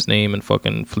changes his name and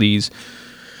fucking flees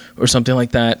or something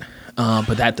like that.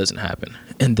 But that doesn't happen.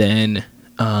 And then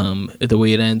the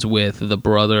way it ends with the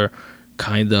brother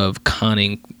kind of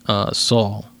conning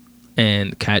Saul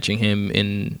and catching him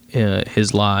in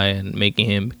his lie and making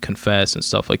him confess and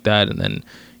stuff like that, and then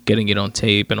getting it on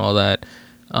tape and all that,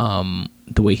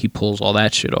 the way he pulls all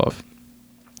that shit off,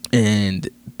 and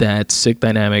that sick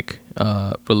dynamic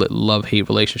love-hate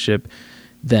relationship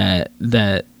that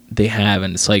they have.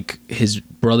 And it's like his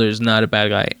brother is not a bad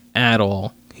guy at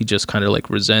all. He just kind of like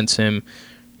resents him.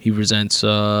 He resents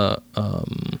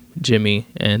Jimmy,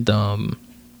 and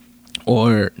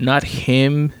or not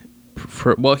him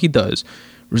well, he does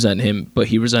resent him, but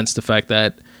he resents the fact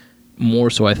that more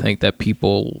so I think that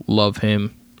people love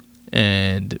him,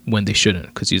 and when they shouldn't,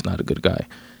 because he's not a good guy.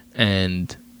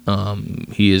 And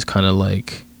he is kind of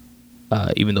like,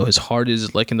 even though his heart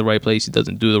is like in the right place, he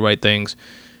doesn't do the right things.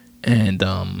 And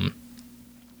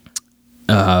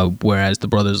whereas the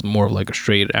brother's more of like a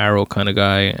straight arrow kind of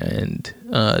guy, and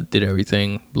did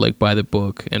everything like by the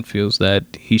book, and feels that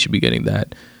he should be getting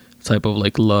that type of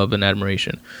like love and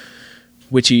admiration,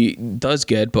 which he does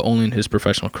get, but only in his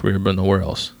professional career, but nowhere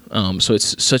else. So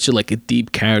it's such a like a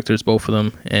deep characters, both of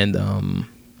them, and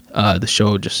the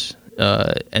show just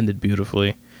ended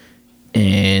beautifully.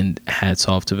 And hats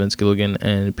off to Vince Gilligan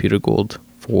and Peter Gould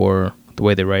for the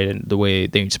way they write and the way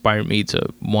they inspired me to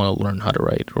want to learn how to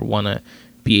write, or want to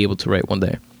be able to write one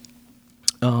day.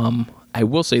 I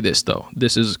will say this though,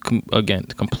 this is again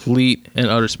complete and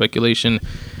utter speculation,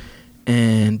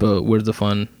 but where's the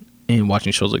fun in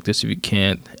watching shows like this if you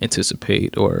can't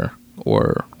anticipate or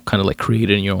kind of like create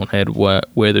in your own head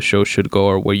where the show should go,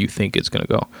 or where you think it's gonna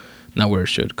go, not where it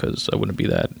should, because I wouldn't be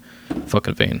that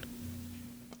fucking vain.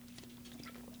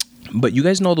 But you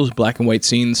guys know those black and white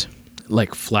scenes,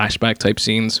 like flashback type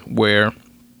scenes, where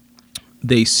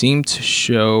they seem to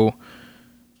show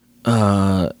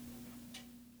Bob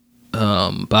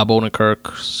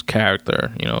Odenkirk's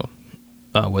character, you know,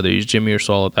 whether he's Jimmy or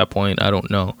Saul at that point, I don't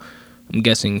know. I'm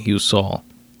guessing he was Saul.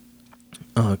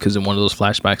 because in one of those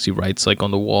flashbacks he writes like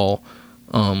on the wall,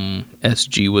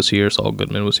 SG was here, Saul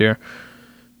Goodman was here.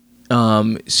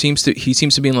 He seems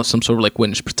to be in some sort of like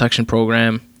witness protection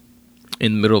program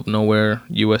in the middle of nowhere,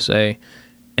 USA,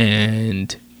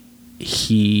 and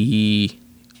he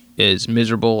is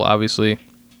miserable, obviously.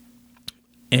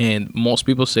 And most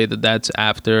people say that that's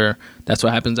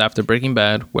what happens after Breaking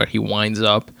Bad, where he winds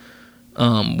up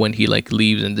when he like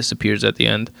leaves and disappears at the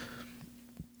end.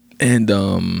 And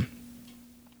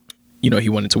he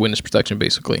went into witness protection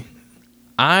basically.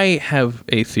 I have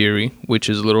a theory, which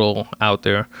is a little out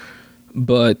there,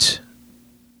 but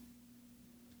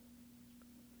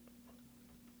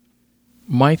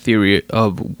my theory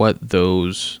of what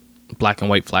those black and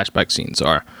white flashback scenes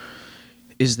are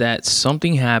is that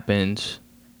something happened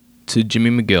to Jimmy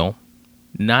McGill,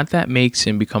 not that makes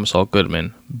him become Saul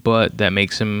Goodman, but that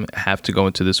makes him have to go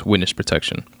into this witness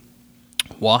protection.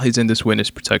 While he's in this witness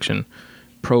protection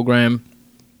program,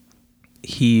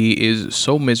 he is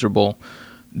so miserable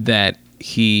that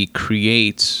he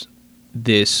creates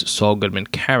this Saul Goodman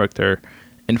character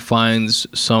and finds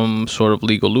some sort of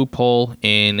legal loophole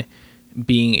in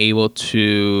being able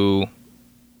to,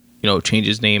 change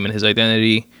his name and his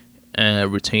identity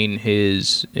and retain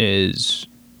his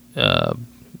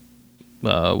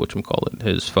whatchamacallit,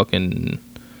 his fucking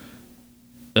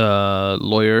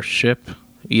lawyership,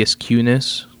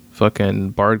 ESQ-ness,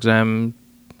 fucking bar exam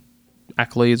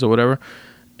accolades or whatever,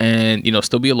 and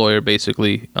still be a lawyer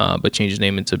basically, but change his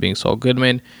name into being Saul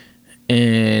Goodman.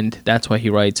 And that's why he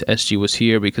writes SG was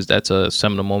here, because that's a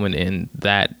seminal moment in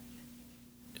that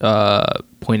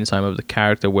point in time of the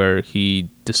character where he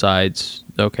decides,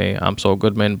 okay, I'm Saul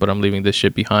Goodman, but I'm leaving this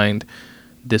shit behind,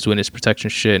 this witness protection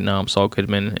shit. Now I'm Saul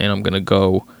Goodman, and I'm gonna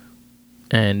go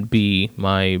and be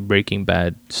my Breaking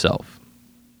Bad self.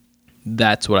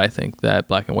 That's what I think that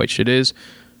black and white shit is.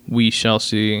 We shall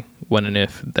see when and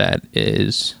if that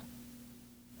is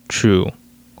true,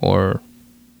 or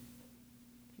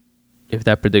if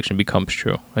that prediction becomes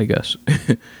true, I guess.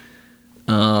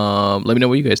 Let me know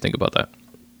what you guys think about that.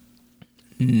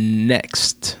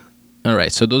 Next. All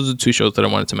right, so those are the two shows that I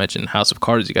wanted to mention. House of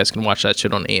Cards, you guys can watch that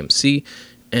shit on AMC.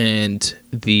 And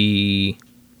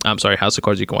House of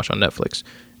Cards you can watch on Netflix.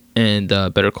 And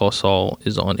Better Call Saul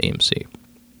is on AMC.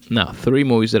 Now, 3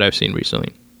 movies that I've seen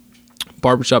recently.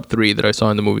 Barbershop 3 that I saw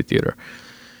in the movie theater.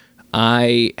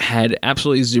 I had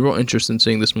absolutely zero interest in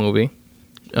seeing this movie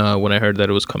when I heard that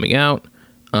it was coming out.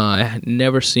 I had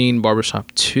never seen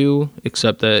Barbershop 2,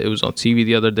 except that it was on TV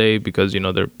the other day because,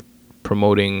 they're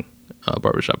promoting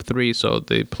Barbershop 3. So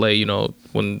they play,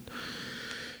 when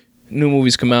new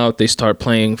movies come out, they start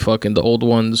playing fucking the old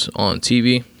ones on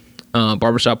TV.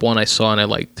 Barbershop 1 I saw and I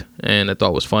liked, and I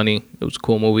thought was funny. It was a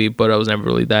cool movie, but I was never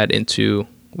really that into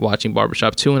watching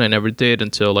Barbershop 2, and I never did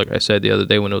until, like I said, the other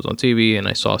day when it was on TV, and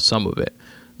I saw some of it,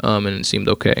 and it seemed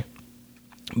okay.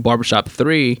 Barbershop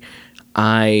 3,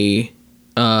 I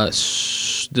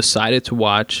decided to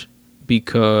watch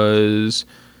because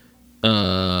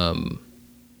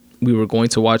we were going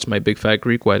to watch My Big Fat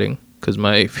Greek Wedding, because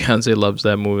my fiance loves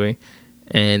that movie,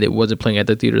 and it wasn't playing at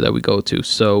the theater that we go to,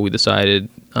 so we decided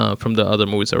from the other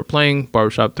movies that were playing,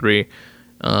 Barbershop 3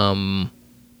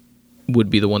 would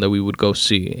be the one that we would go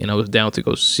see, and I was down to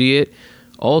go see it.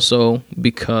 Also,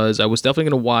 because I was definitely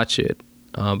going to watch it,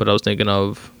 but I was thinking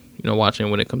of watching it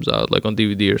when it comes out, like on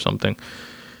DVD or something,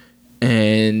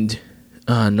 and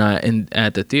not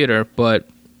at the theater. But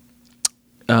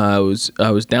I was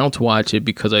down to watch it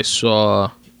because I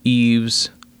saw Eve,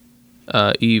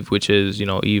 which is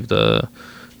Eve the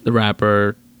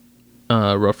rapper,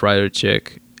 Rough Rider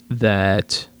chick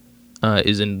that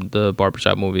is in the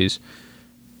Barbershop movies.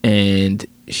 And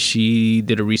she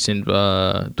did a recent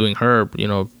doing her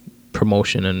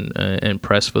promotion and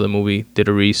press for the movie, did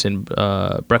a recent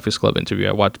Breakfast Club interview.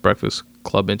 I watched Breakfast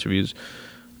Club interviews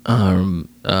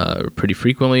pretty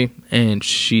frequently, and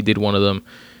she did one of them.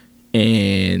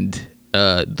 And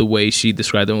the way she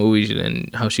described the movie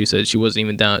and how she said she wasn't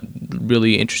even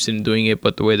really interested in doing it,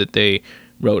 but the way that they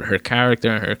wrote her character,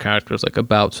 and her character was like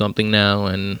about something now,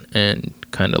 and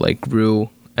kind of like grew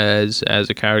as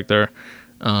a character.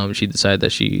 She decided that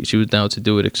she was down to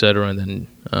do it, etc. And then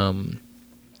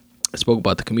I spoke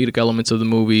about the comedic elements of the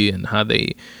movie and how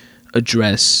they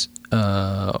address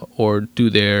or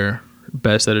do their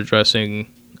best at addressing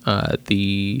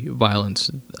the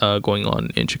violence going on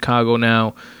in Chicago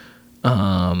now,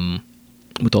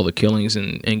 with all the killings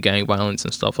and gang violence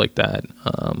and stuff like that.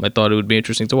 I thought it would be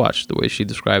interesting to watch the way she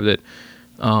described it.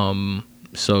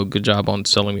 So good job on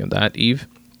selling me on that, Eve.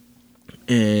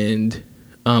 And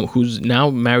who's now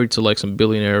married to like some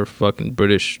billionaire fucking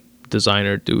British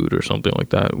designer dude or something like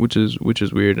that, which is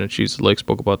weird. And she's like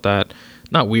spoke about that,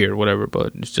 not weird, whatever,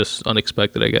 but it's just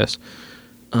unexpected, I guess.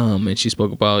 And she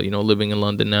spoke about, you know, living in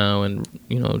London now, and,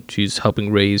 you know, she's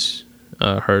helping raise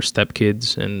her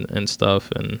stepkids and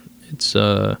stuff, and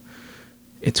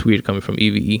it's weird coming from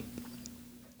Evie.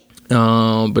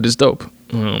 But it's dope.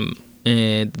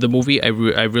 And the movie, I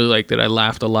really liked it. I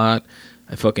laughed a lot.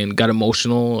 I fucking got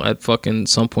emotional at fucking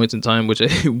some points in time, which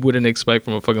I wouldn't expect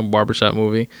from a fucking barbershop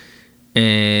movie.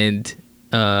 And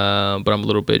but I'm a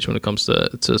little bitch when it comes to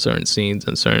certain scenes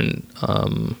and certain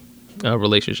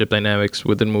relationship dynamics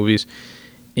within movies.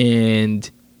 And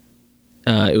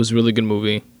it was a really good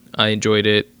movie. I enjoyed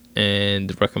it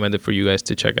and recommend it for you guys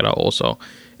to check it out also.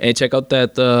 And check out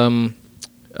that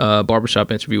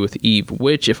barbershop interview with Eve,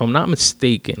 which, if I'm not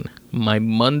mistaken, my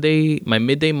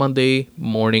midday Monday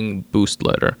morning boost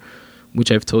letter,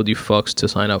 which I've told you fucks to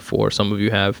sign up for. Some of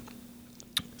you have,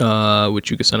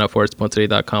 which you can sign up for at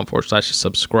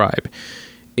spuntoday.com/subscribe,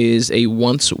 is a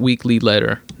once weekly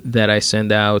letter that I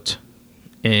send out,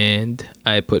 and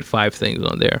I put 5 things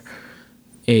on there: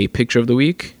 a picture of the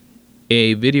week,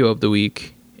 a video of the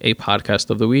week, a podcast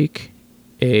of the week,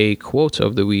 a quote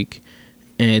of the week,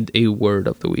 and a word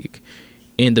of the week.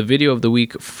 In the video of the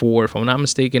week for, if I'm not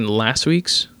mistaken, last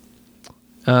week's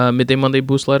Midday Monday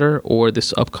Boost letter, or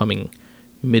this upcoming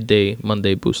Midday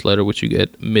Monday Boost letter, which you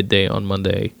get midday on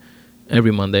Monday,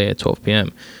 every Monday at 12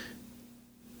 p.m.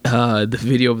 The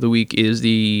video of the week is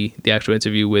the actual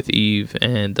interview with Eve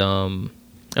and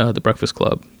the Breakfast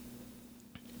Club.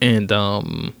 And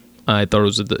I thought it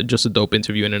was just a dope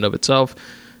interview in and of itself,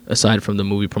 aside from the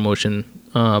movie promotion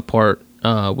part,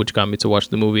 which got me to watch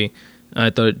the movie. I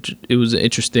thought it was an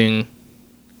interesting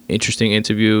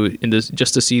interview in this,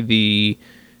 just to see the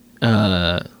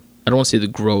I don't want to say the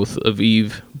growth of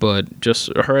Eve, but just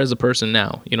her as a person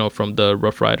now, you know, from the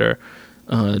Rough Rider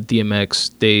DMX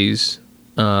days,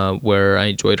 where I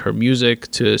enjoyed her music,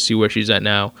 to see where she's at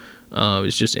now.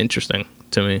 It's just interesting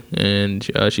to me, and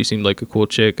she seemed like a cool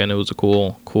chick, and it was a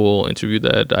cool interview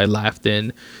that I laughed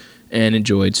in and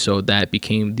enjoyed. So that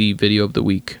became the video of the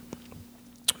week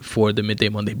for the Midday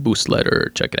Monday Boost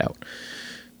letter. Check it out.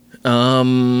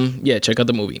 Yeah, check out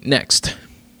the movie. Next,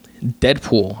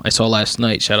 Deadpool. I saw last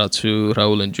night. Shout out to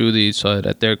Raul and Judy. Saw it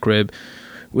at their crib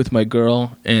with my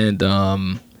girl, and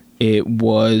it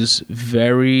was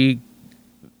very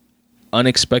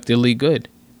unexpectedly good,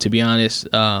 to be honest.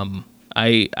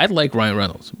 I like Ryan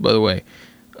Reynolds, by the way.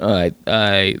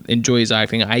 I enjoy his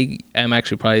acting. I am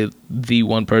actually probably the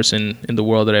one person in the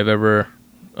world that I've ever,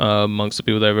 amongst the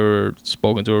people that I've ever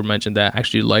spoken to or mentioned, that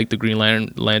actually liked the Green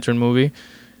Lantern movie.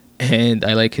 And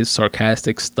I like his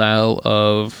sarcastic style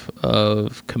of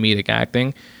comedic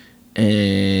acting.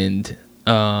 And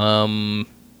I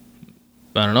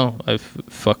don't know, I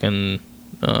fucking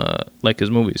like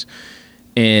his movies.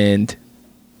 And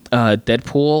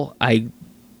Deadpool, I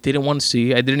didn't want to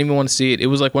see. I didn't even want to see it. It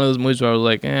was like one of those movies where I was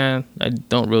like, I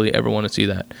don't really ever want to see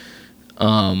that.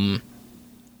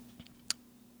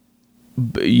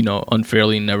 But, you know,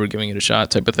 unfairly never giving it a shot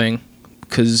type of thing.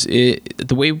 Because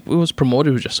the way it was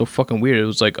promoted was just so fucking weird. It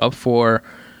was like up for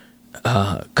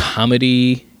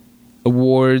comedy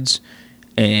awards,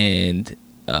 and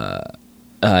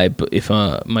my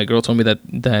girl told me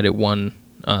that it won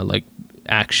like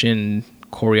action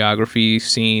choreography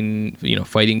scene, you know,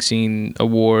 fighting scene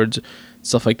awards,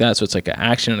 stuff like that. So it's like an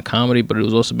action and a comedy, but it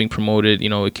was also being promoted, you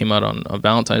know, it came out on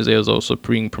Valentine's Day. It was also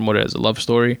being promoted as a love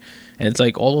story. And it's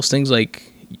like all those things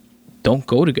like don't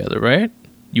go together, right?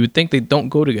 You would think they don't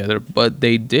go together, but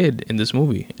they did in this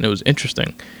movie, and it was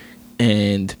interesting.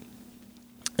 And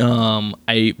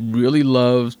I really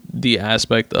loved the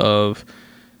aspect of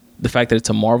the fact that it's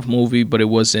a Marvel movie, but it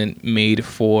wasn't made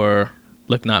for,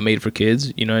 like, not made for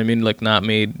kids, you know what I mean? Like, not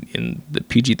made in the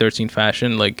PG-13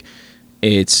 fashion. Like,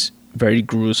 it's very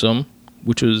gruesome,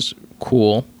 which was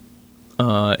cool.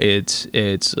 It's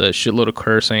a shitload of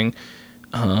cursing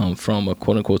from a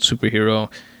quote-unquote superhero,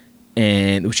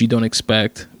 and which you don't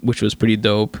expect, which was pretty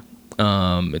dope.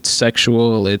 It's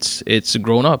sexual. It's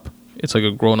grown up. It's like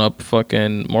a grown up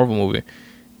fucking Marvel movie,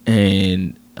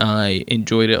 and I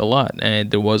enjoyed it a lot. And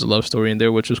there was a love story in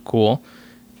there, which was cool.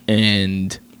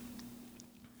 And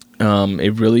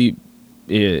it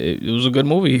was a good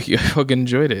movie. I fucking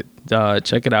enjoyed it.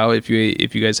 Check it out if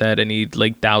you guys had any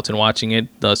like doubts in watching it,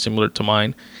 similar to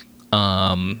mine.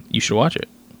 You should watch it.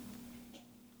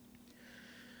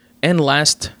 And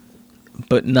last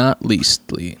but not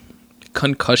leastly,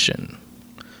 Concussion.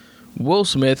 Will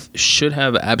Smith should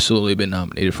have absolutely been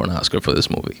nominated for an Oscar for this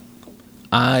movie.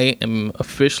 I am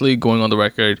officially going on the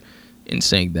record in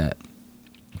saying that.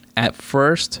 At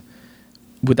first,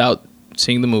 without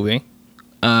seeing the movie.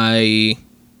 The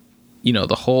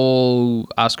whole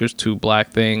Oscars to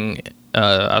black thing,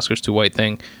 Oscars to white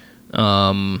thing,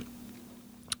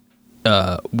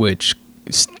 which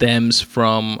stems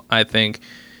from, I think,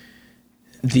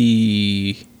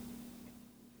 it's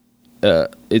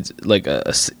like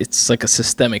a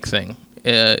systemic thing.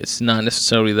 It's not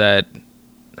necessarily that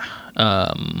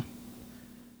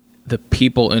the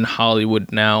people in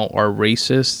Hollywood now are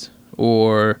racist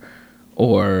or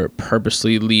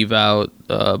purposely leave out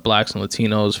blacks and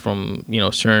Latinos from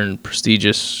certain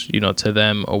prestigious to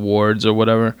them awards or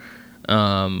whatever,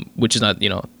 which is not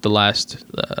the last.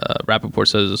 Rappaport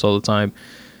says this all the time.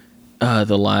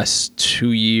 The last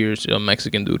 2 years, a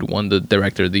Mexican dude won the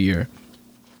director of the year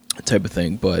type of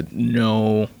thing, but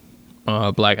no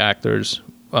black actors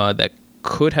that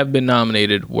could have been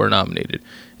nominated were nominated.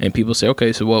 And people say,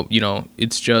 okay, so well,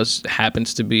 it's just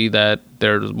happens to be that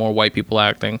there's more white people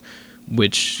acting,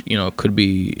 which could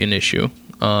be an issue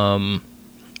that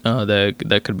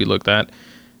could be looked at,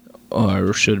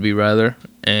 or should be rather.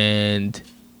 And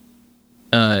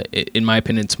in my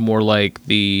opinion, it's more like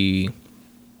if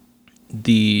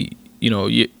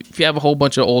you have a whole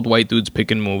bunch of old white dudes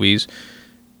picking movies,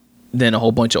 then a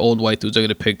whole bunch of old white dudes are going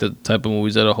to pick the type of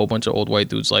movies that a whole bunch of old white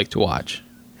dudes like to watch.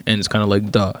 And it's kind of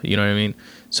like, duh, you know what I mean?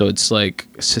 So it's like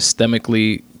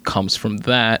systemically comes from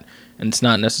that, and it's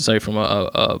not necessarily from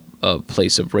a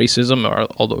place of racism, or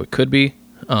although it could be.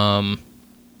 I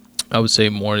would say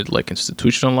more like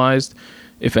institutionalized,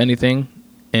 if anything,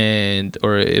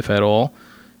 or if at all.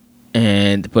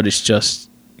 But it's just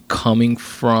coming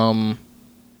from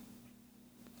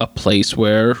a place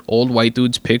where old white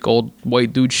dudes pick old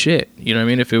white dude shit. You know what I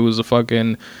mean? If it was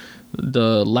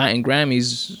the Latin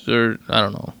Grammys, or I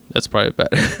don't know, that's probably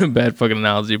a bad fucking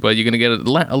analogy, but you're gonna get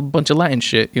a bunch of Latin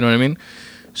shit. You know what I mean?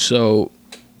 So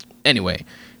anyway,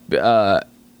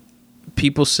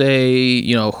 people say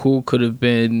who could have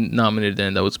been nominated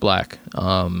then that was black,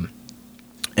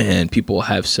 and people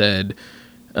have said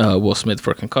Will Smith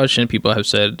for Concussion. People have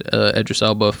said Idris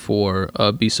Elba for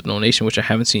Beast of No Nation, which I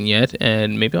haven't seen yet,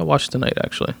 and maybe I'll watch it tonight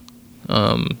actually.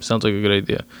 Sounds like a good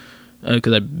idea.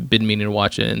 Because I've been meaning to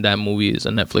watch it, and that movie is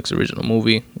a Netflix original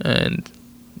movie, and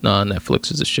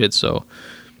Netflix is a shit, so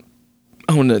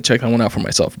I want to check that one out for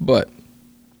myself. But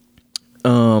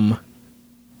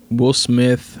Will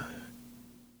Smith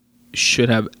should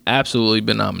have absolutely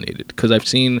been nominated, because I've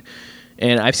seen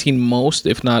most,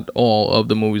 if not all, of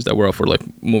the movies that were up for like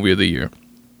movie of the year,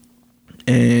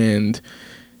 and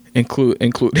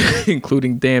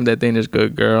including Damn That Danish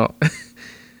Good Girl.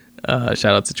 Shout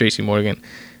out to Tracy Morgan.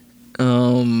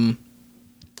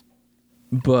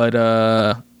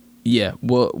 Yeah,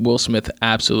 Will Smith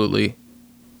absolutely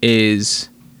is.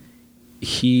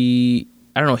 I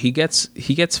don't know. He gets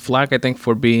flack, I think,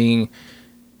 for being,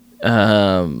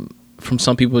 from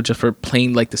some people, just for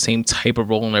playing like the same type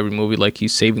of role in every movie. Like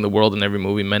he's saving the world in every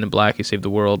movie. Men in Black, he saved the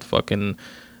world. Fucking,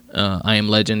 I Am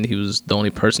Legend, he was the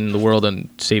only person in the world and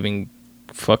saving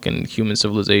fucking human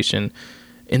civilization.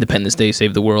 Independence Day,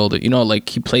 saved the world. Like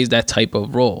he plays that type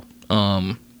of role.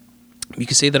 You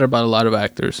can say that about a lot of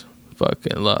actors.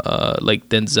 Fucking like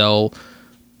Denzel,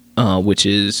 which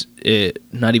is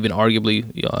not even arguably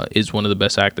is one of the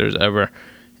best actors ever.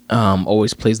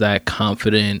 Always plays that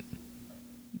confident,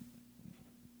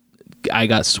 I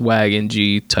got swag and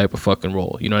G type of fucking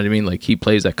role. You know what I mean? Like he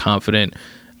plays that confident,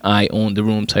 I own the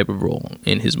room type of role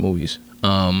in his movies.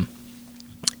 And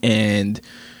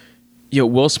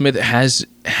Will Smith has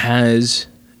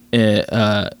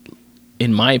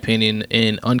in my opinion,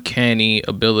 an uncanny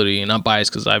ability, and I'm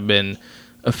biased because I've been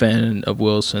a fan of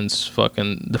Will since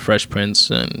fucking The Fresh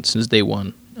Prince and since day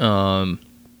one. And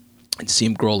to see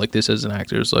him grow like this as an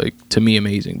actor is, like, to me,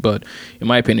 amazing. But in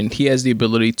my opinion, he has the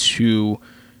ability to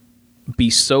be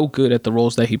so good at the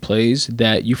roles that he plays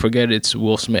that you forget it's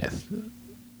Will Smith.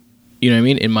 You know what I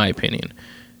mean? In my opinion.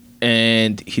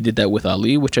 And he did that with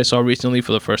Ali, which I saw recently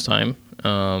for the first time.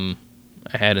 I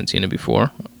hadn't seen it before.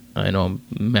 I know I'm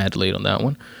mad late on that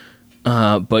one.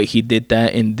 But he did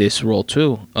that in this role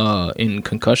too, in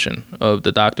Concussion, of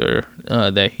the doctor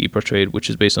that he portrayed, which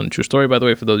is based on a true story, by the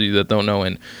way, for those of you that don't know,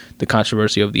 and the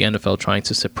controversy of the NFL trying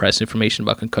to suppress information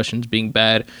about concussions being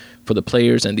bad for the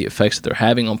players and the effects that they're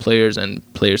having on players, and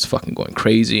players fucking going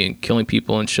crazy and killing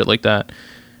people and shit like that.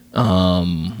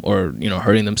 Or,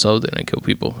 hurting themselves. They didn't kill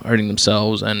people, hurting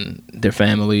themselves and their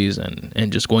families,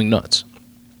 and just going nuts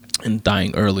and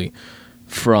dying early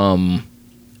from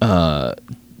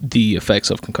the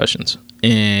effects of concussions.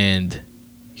 And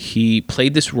he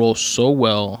played this role so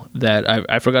well that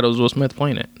I forgot it was Will Smith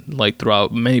playing it. Like,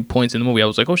 throughout many points in the movie, I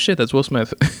was like, oh shit, that's Will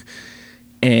Smith.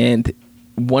 And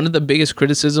one of the biggest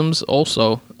criticisms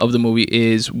also of the movie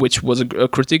is, which was a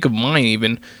critique of mine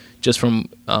even, just from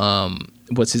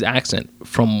what's his accent,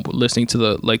 from listening to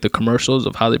the commercials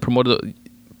of how they promoted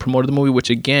the movie, which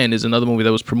again is another movie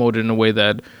that was promoted in a way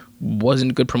that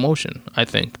wasn't good promotion. I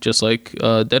think just like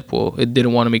Deadpool, it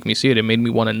didn't want to make me see it. It made me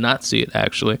want to not see it,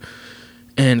 actually.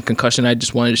 And Concussion, I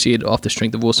just wanted to see it off the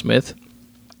strength of Will Smith,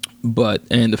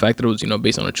 and the fact that it was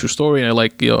based on a true story, and I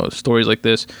like stories like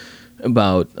this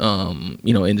about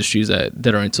industries that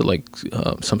are into like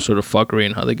some sort of fuckery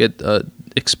and how they get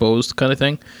exposed, kind of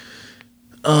thing.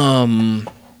 But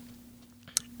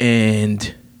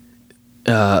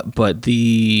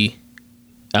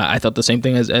I thought the same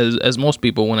thing as most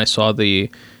people when I saw the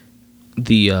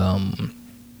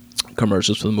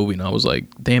commercials for the movie, and I was like,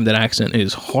 damn, that accent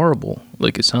is horrible.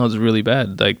 Like, it sounds really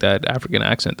bad, like that African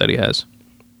accent that he has.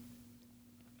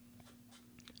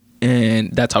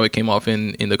 And that's how it came off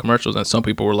in the commercials. And some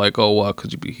people were like, oh, well,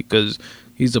 because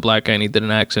he's a black guy and he did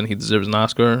an accent, he deserves an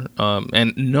Oscar.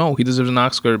 And no, he deserves an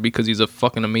Oscar because he's a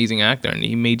fucking amazing actor. And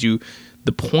he made you,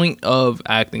 the point of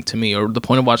acting to me, or the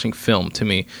point of watching film to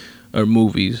me, or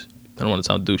movies, I don't want to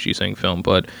sound douchey saying film,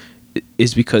 but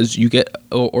is because you get,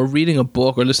 or reading a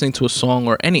book or listening to a song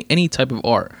or any type of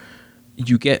art,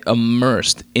 you get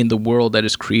immersed in the world that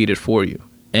is created for you.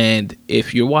 And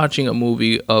if you're watching a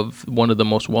movie of one of the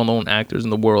most well-known actors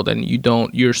in the world and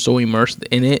you're so immersed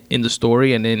in it, in the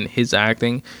story and in his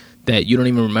acting, that you don't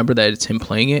even remember that it's him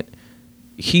playing it,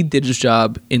 he did his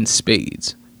job in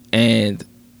spades. And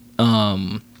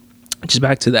just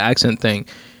back to the accent thing,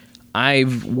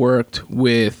 I've worked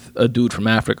with a dude from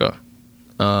Africa,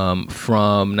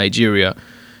 from Nigeria,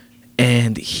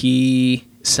 and he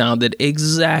sounded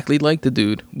exactly like the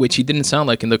dude, which he didn't sound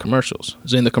like in the commercials.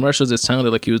 So in the commercials, it sounded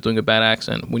like he was doing a bad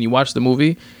accent. When you watch the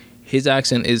movie, his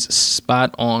accent is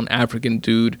spot on African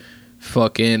dude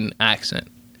fucking accent,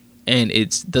 and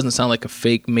it doesn't sound like a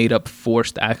fake, made up,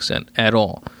 forced accent at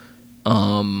all.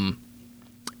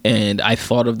 And I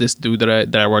thought of this dude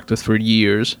that I worked with for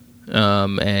years,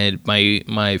 and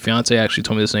my fiance actually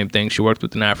told me the same thing. She worked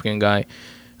with an African guy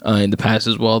in the past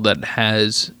as well that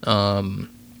has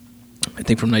I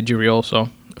think from Nigeria also,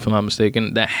 if I'm not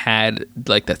mistaken, that had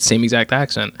like that same exact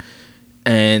accent,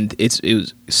 and it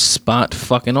was spot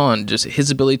fucking on. Just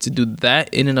his ability to do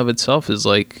that in and of itself is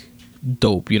like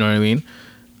dope, you know what I mean?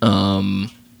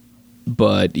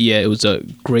 But yeah, it was a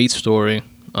great story.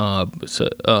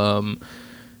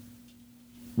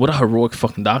 What a heroic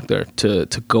fucking doctor to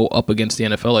go up against the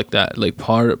NFL like that. Like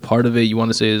part of it, you want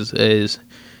to say is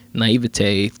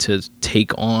naivete to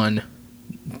take on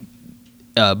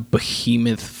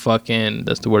behemoth fucking,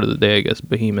 that's the word of the day, I guess,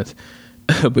 behemoth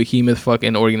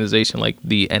fucking organization like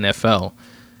the NFL,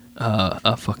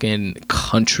 a fucking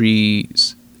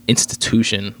country's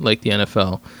institution like the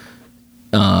NFL,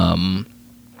 and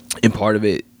part of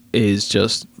it is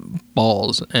just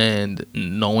balls and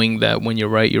knowing that when you're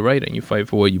right, and you fight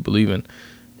for what you believe in.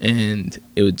 And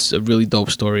it's a really dope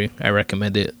story. I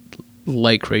recommend it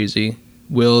like crazy.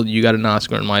 Will, you got an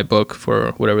Oscar in my book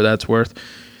for whatever that's worth.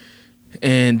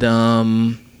 And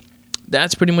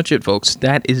that's pretty much it, folks.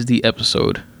 That is the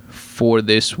episode for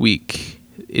this week.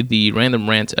 The Random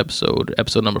Rant episode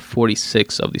number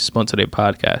 46 of the Spun Today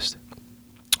podcast.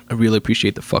 I really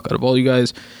appreciate the fuck out of all you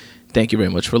guys. Thank you very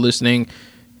much for listening.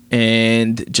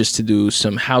 And just to do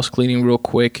some house cleaning real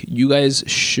quick, you guys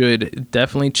should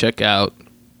definitely check out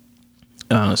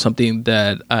something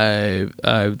that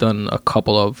I've done a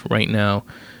couple of right now,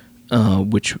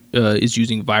 which is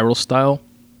using Viral Style.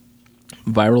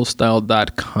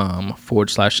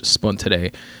 viralstyle.com/spun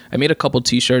today. I made a couple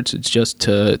t-shirts. It's just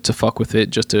to fuck with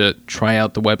it, just to try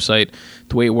out the website,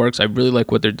 the way it works. I really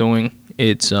like what they're doing.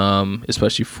 It's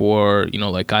especially for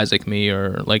like guys like me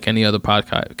or like any other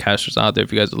podcasters out there.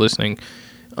 If you guys are listening,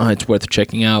 it's worth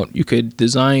checking out. You could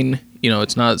design,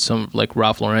 it's not some like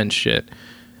Ralph Lauren shit,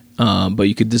 but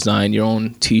you could design your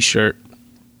own t-shirt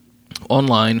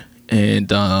online and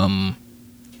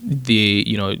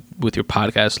with your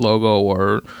podcast logo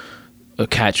or a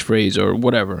catchphrase or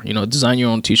whatever, design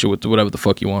your own t-shirt with whatever the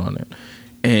fuck you want on it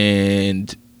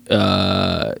and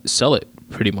sell it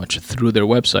pretty much through their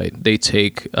website. They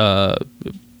take a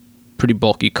pretty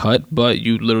bulky cut, but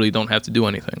you literally don't have to do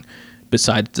anything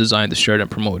besides design the shirt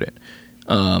and promote it.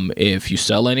 If you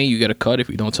sell any, you get a cut. If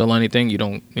you don't sell anything, you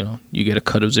don't, you get a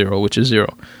cut of 0, which is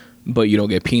 0. But you don't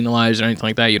get penalized or anything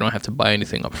like that. You don't have to buy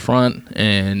anything up front.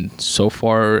 And so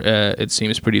far, it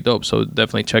seems pretty dope. So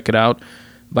definitely check it out.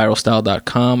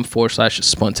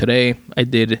 viralstyle.com/spun today. I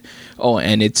did. Oh,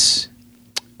 and it's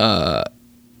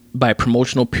by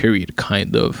promotional period,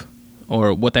 kind of.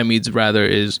 Or what that means rather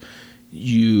is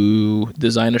you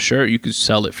design a shirt, you could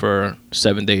sell it for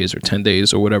 7 days or 10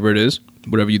 days or whatever it is,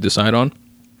 whatever you decide on.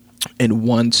 And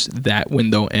once that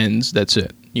window ends, that's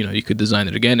it. You could design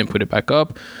it again and put it back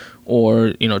up,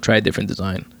 or, try a different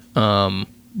design.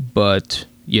 But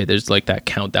yeah, there's like that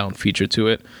countdown feature to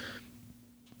it.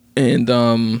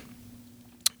 And,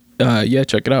 yeah,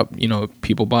 check it out.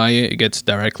 People buy it, it gets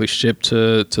directly shipped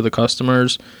to the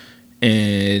customers,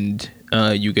 and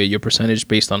you get your percentage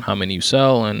based on how many you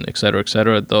sell, and et cetera, et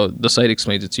cetera. The site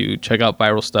explains it to you. Check out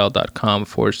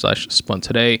viralstyle.com/spun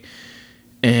today.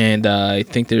 And I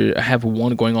think I have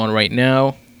one going on right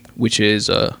now, which is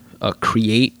a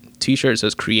create t-shirt. It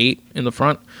says create in the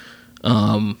front,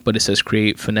 but it says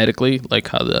create phonetically, like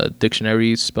how the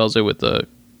dictionary spells it, with the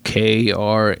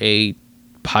KRA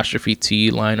apostrophe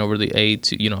T line over the A,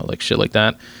 to, like shit like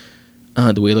that,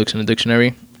 the way it looks in the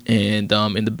dictionary. And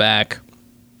in the back,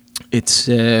 it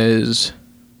says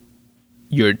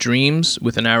your dreams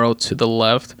with an arrow to the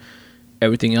left,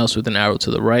 everything else with an arrow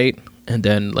to the right, and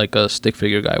then like a stick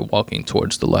figure guy walking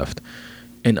towards the left.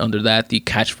 And under that, the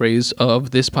catchphrase of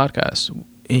this podcast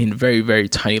in very, very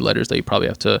tiny letters that you probably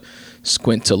have to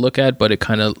squint to look at, but it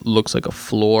kind of looks like a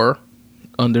floor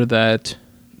under that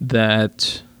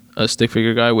stick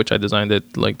figure guy, which I designed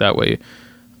it like that way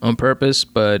on purpose.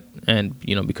 But, and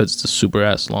because it's a super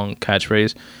ass long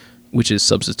catchphrase, which is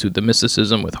substitute the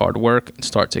mysticism with hard work and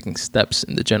start taking steps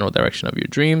in the general direction of your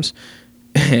dreams.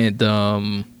 And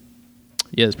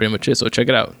yeah, that's pretty much it. So check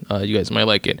it out. You guys might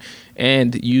like it.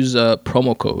 And use a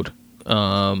promo code.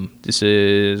 This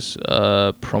is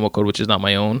a promo code which is not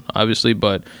my own, obviously,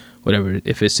 but whatever.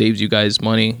 If it saves you guys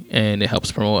money and it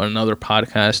helps promote another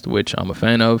podcast, which I'm a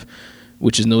fan of,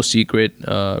 which is no secret,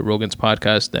 Rogan's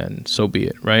podcast, then so be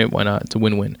it, right? Why not? It's a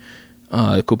win-win.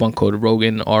 Coupon code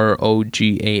Rogan,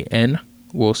 ROGAN,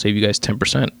 will save you guys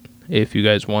 10% if you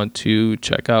guys want to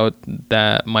check out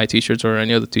my t-shirts or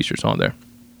any other t-shirts on there.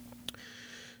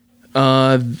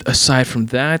 Aside from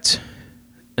that,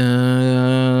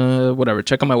 whatever,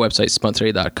 check out my website,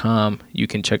 spuntoday.com. You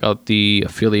can check out the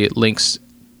affiliate links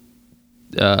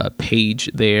page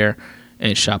there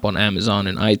and shop on Amazon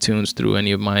and iTunes through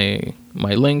any of my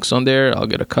links on there. I'll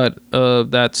get a cut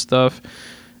of that stuff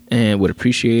and would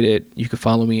appreciate it. You can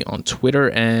follow me on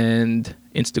Twitter and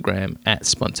Instagram at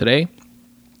spuntoday.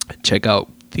 Check out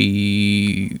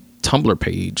the Tumblr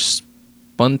page,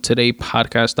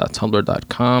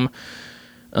 spuntodaypodcast.tumblr.com.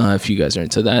 If you guys are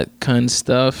into that kind of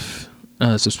stuff,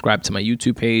 subscribe to my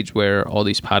YouTube page where all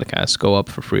these podcasts go up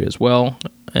for free as well.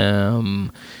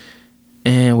 And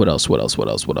what else? Rate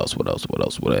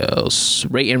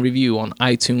and review on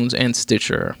iTunes and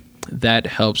Stitcher. That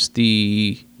helps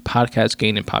the podcast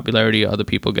gain in popularity. Other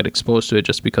people get exposed to it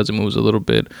just because it moves a little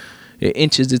bit. It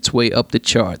inches its way up the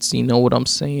charts. You know what I'm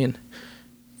saying?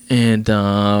 And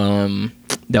that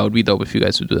would be dope if you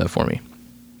guys would do that for me.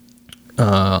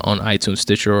 On iTunes,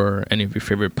 Stitcher, or any of your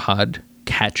favorite pod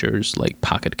catchers like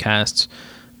Pocket Casts.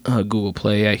 Google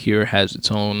Play, I hear, has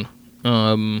its own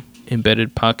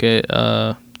embedded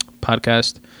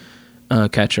podcast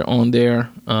catcher on there.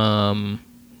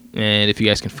 And if you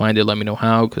guys can find it, let me know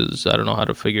how, because I don't know how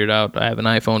to figure it out. I have an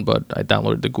iPhone, but I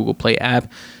downloaded the Google Play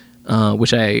app,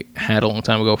 which I had a long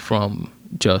time ago from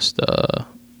just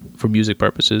for music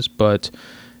purposes, but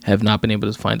have not been able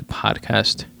to find the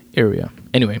podcast area.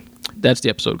 Anyway, that's the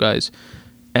episode, guys.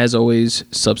 As always,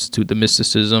 substitute the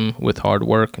mysticism with hard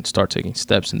work and start taking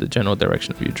steps in the general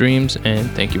direction of your dreams. And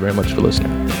thank you very much for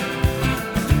listening.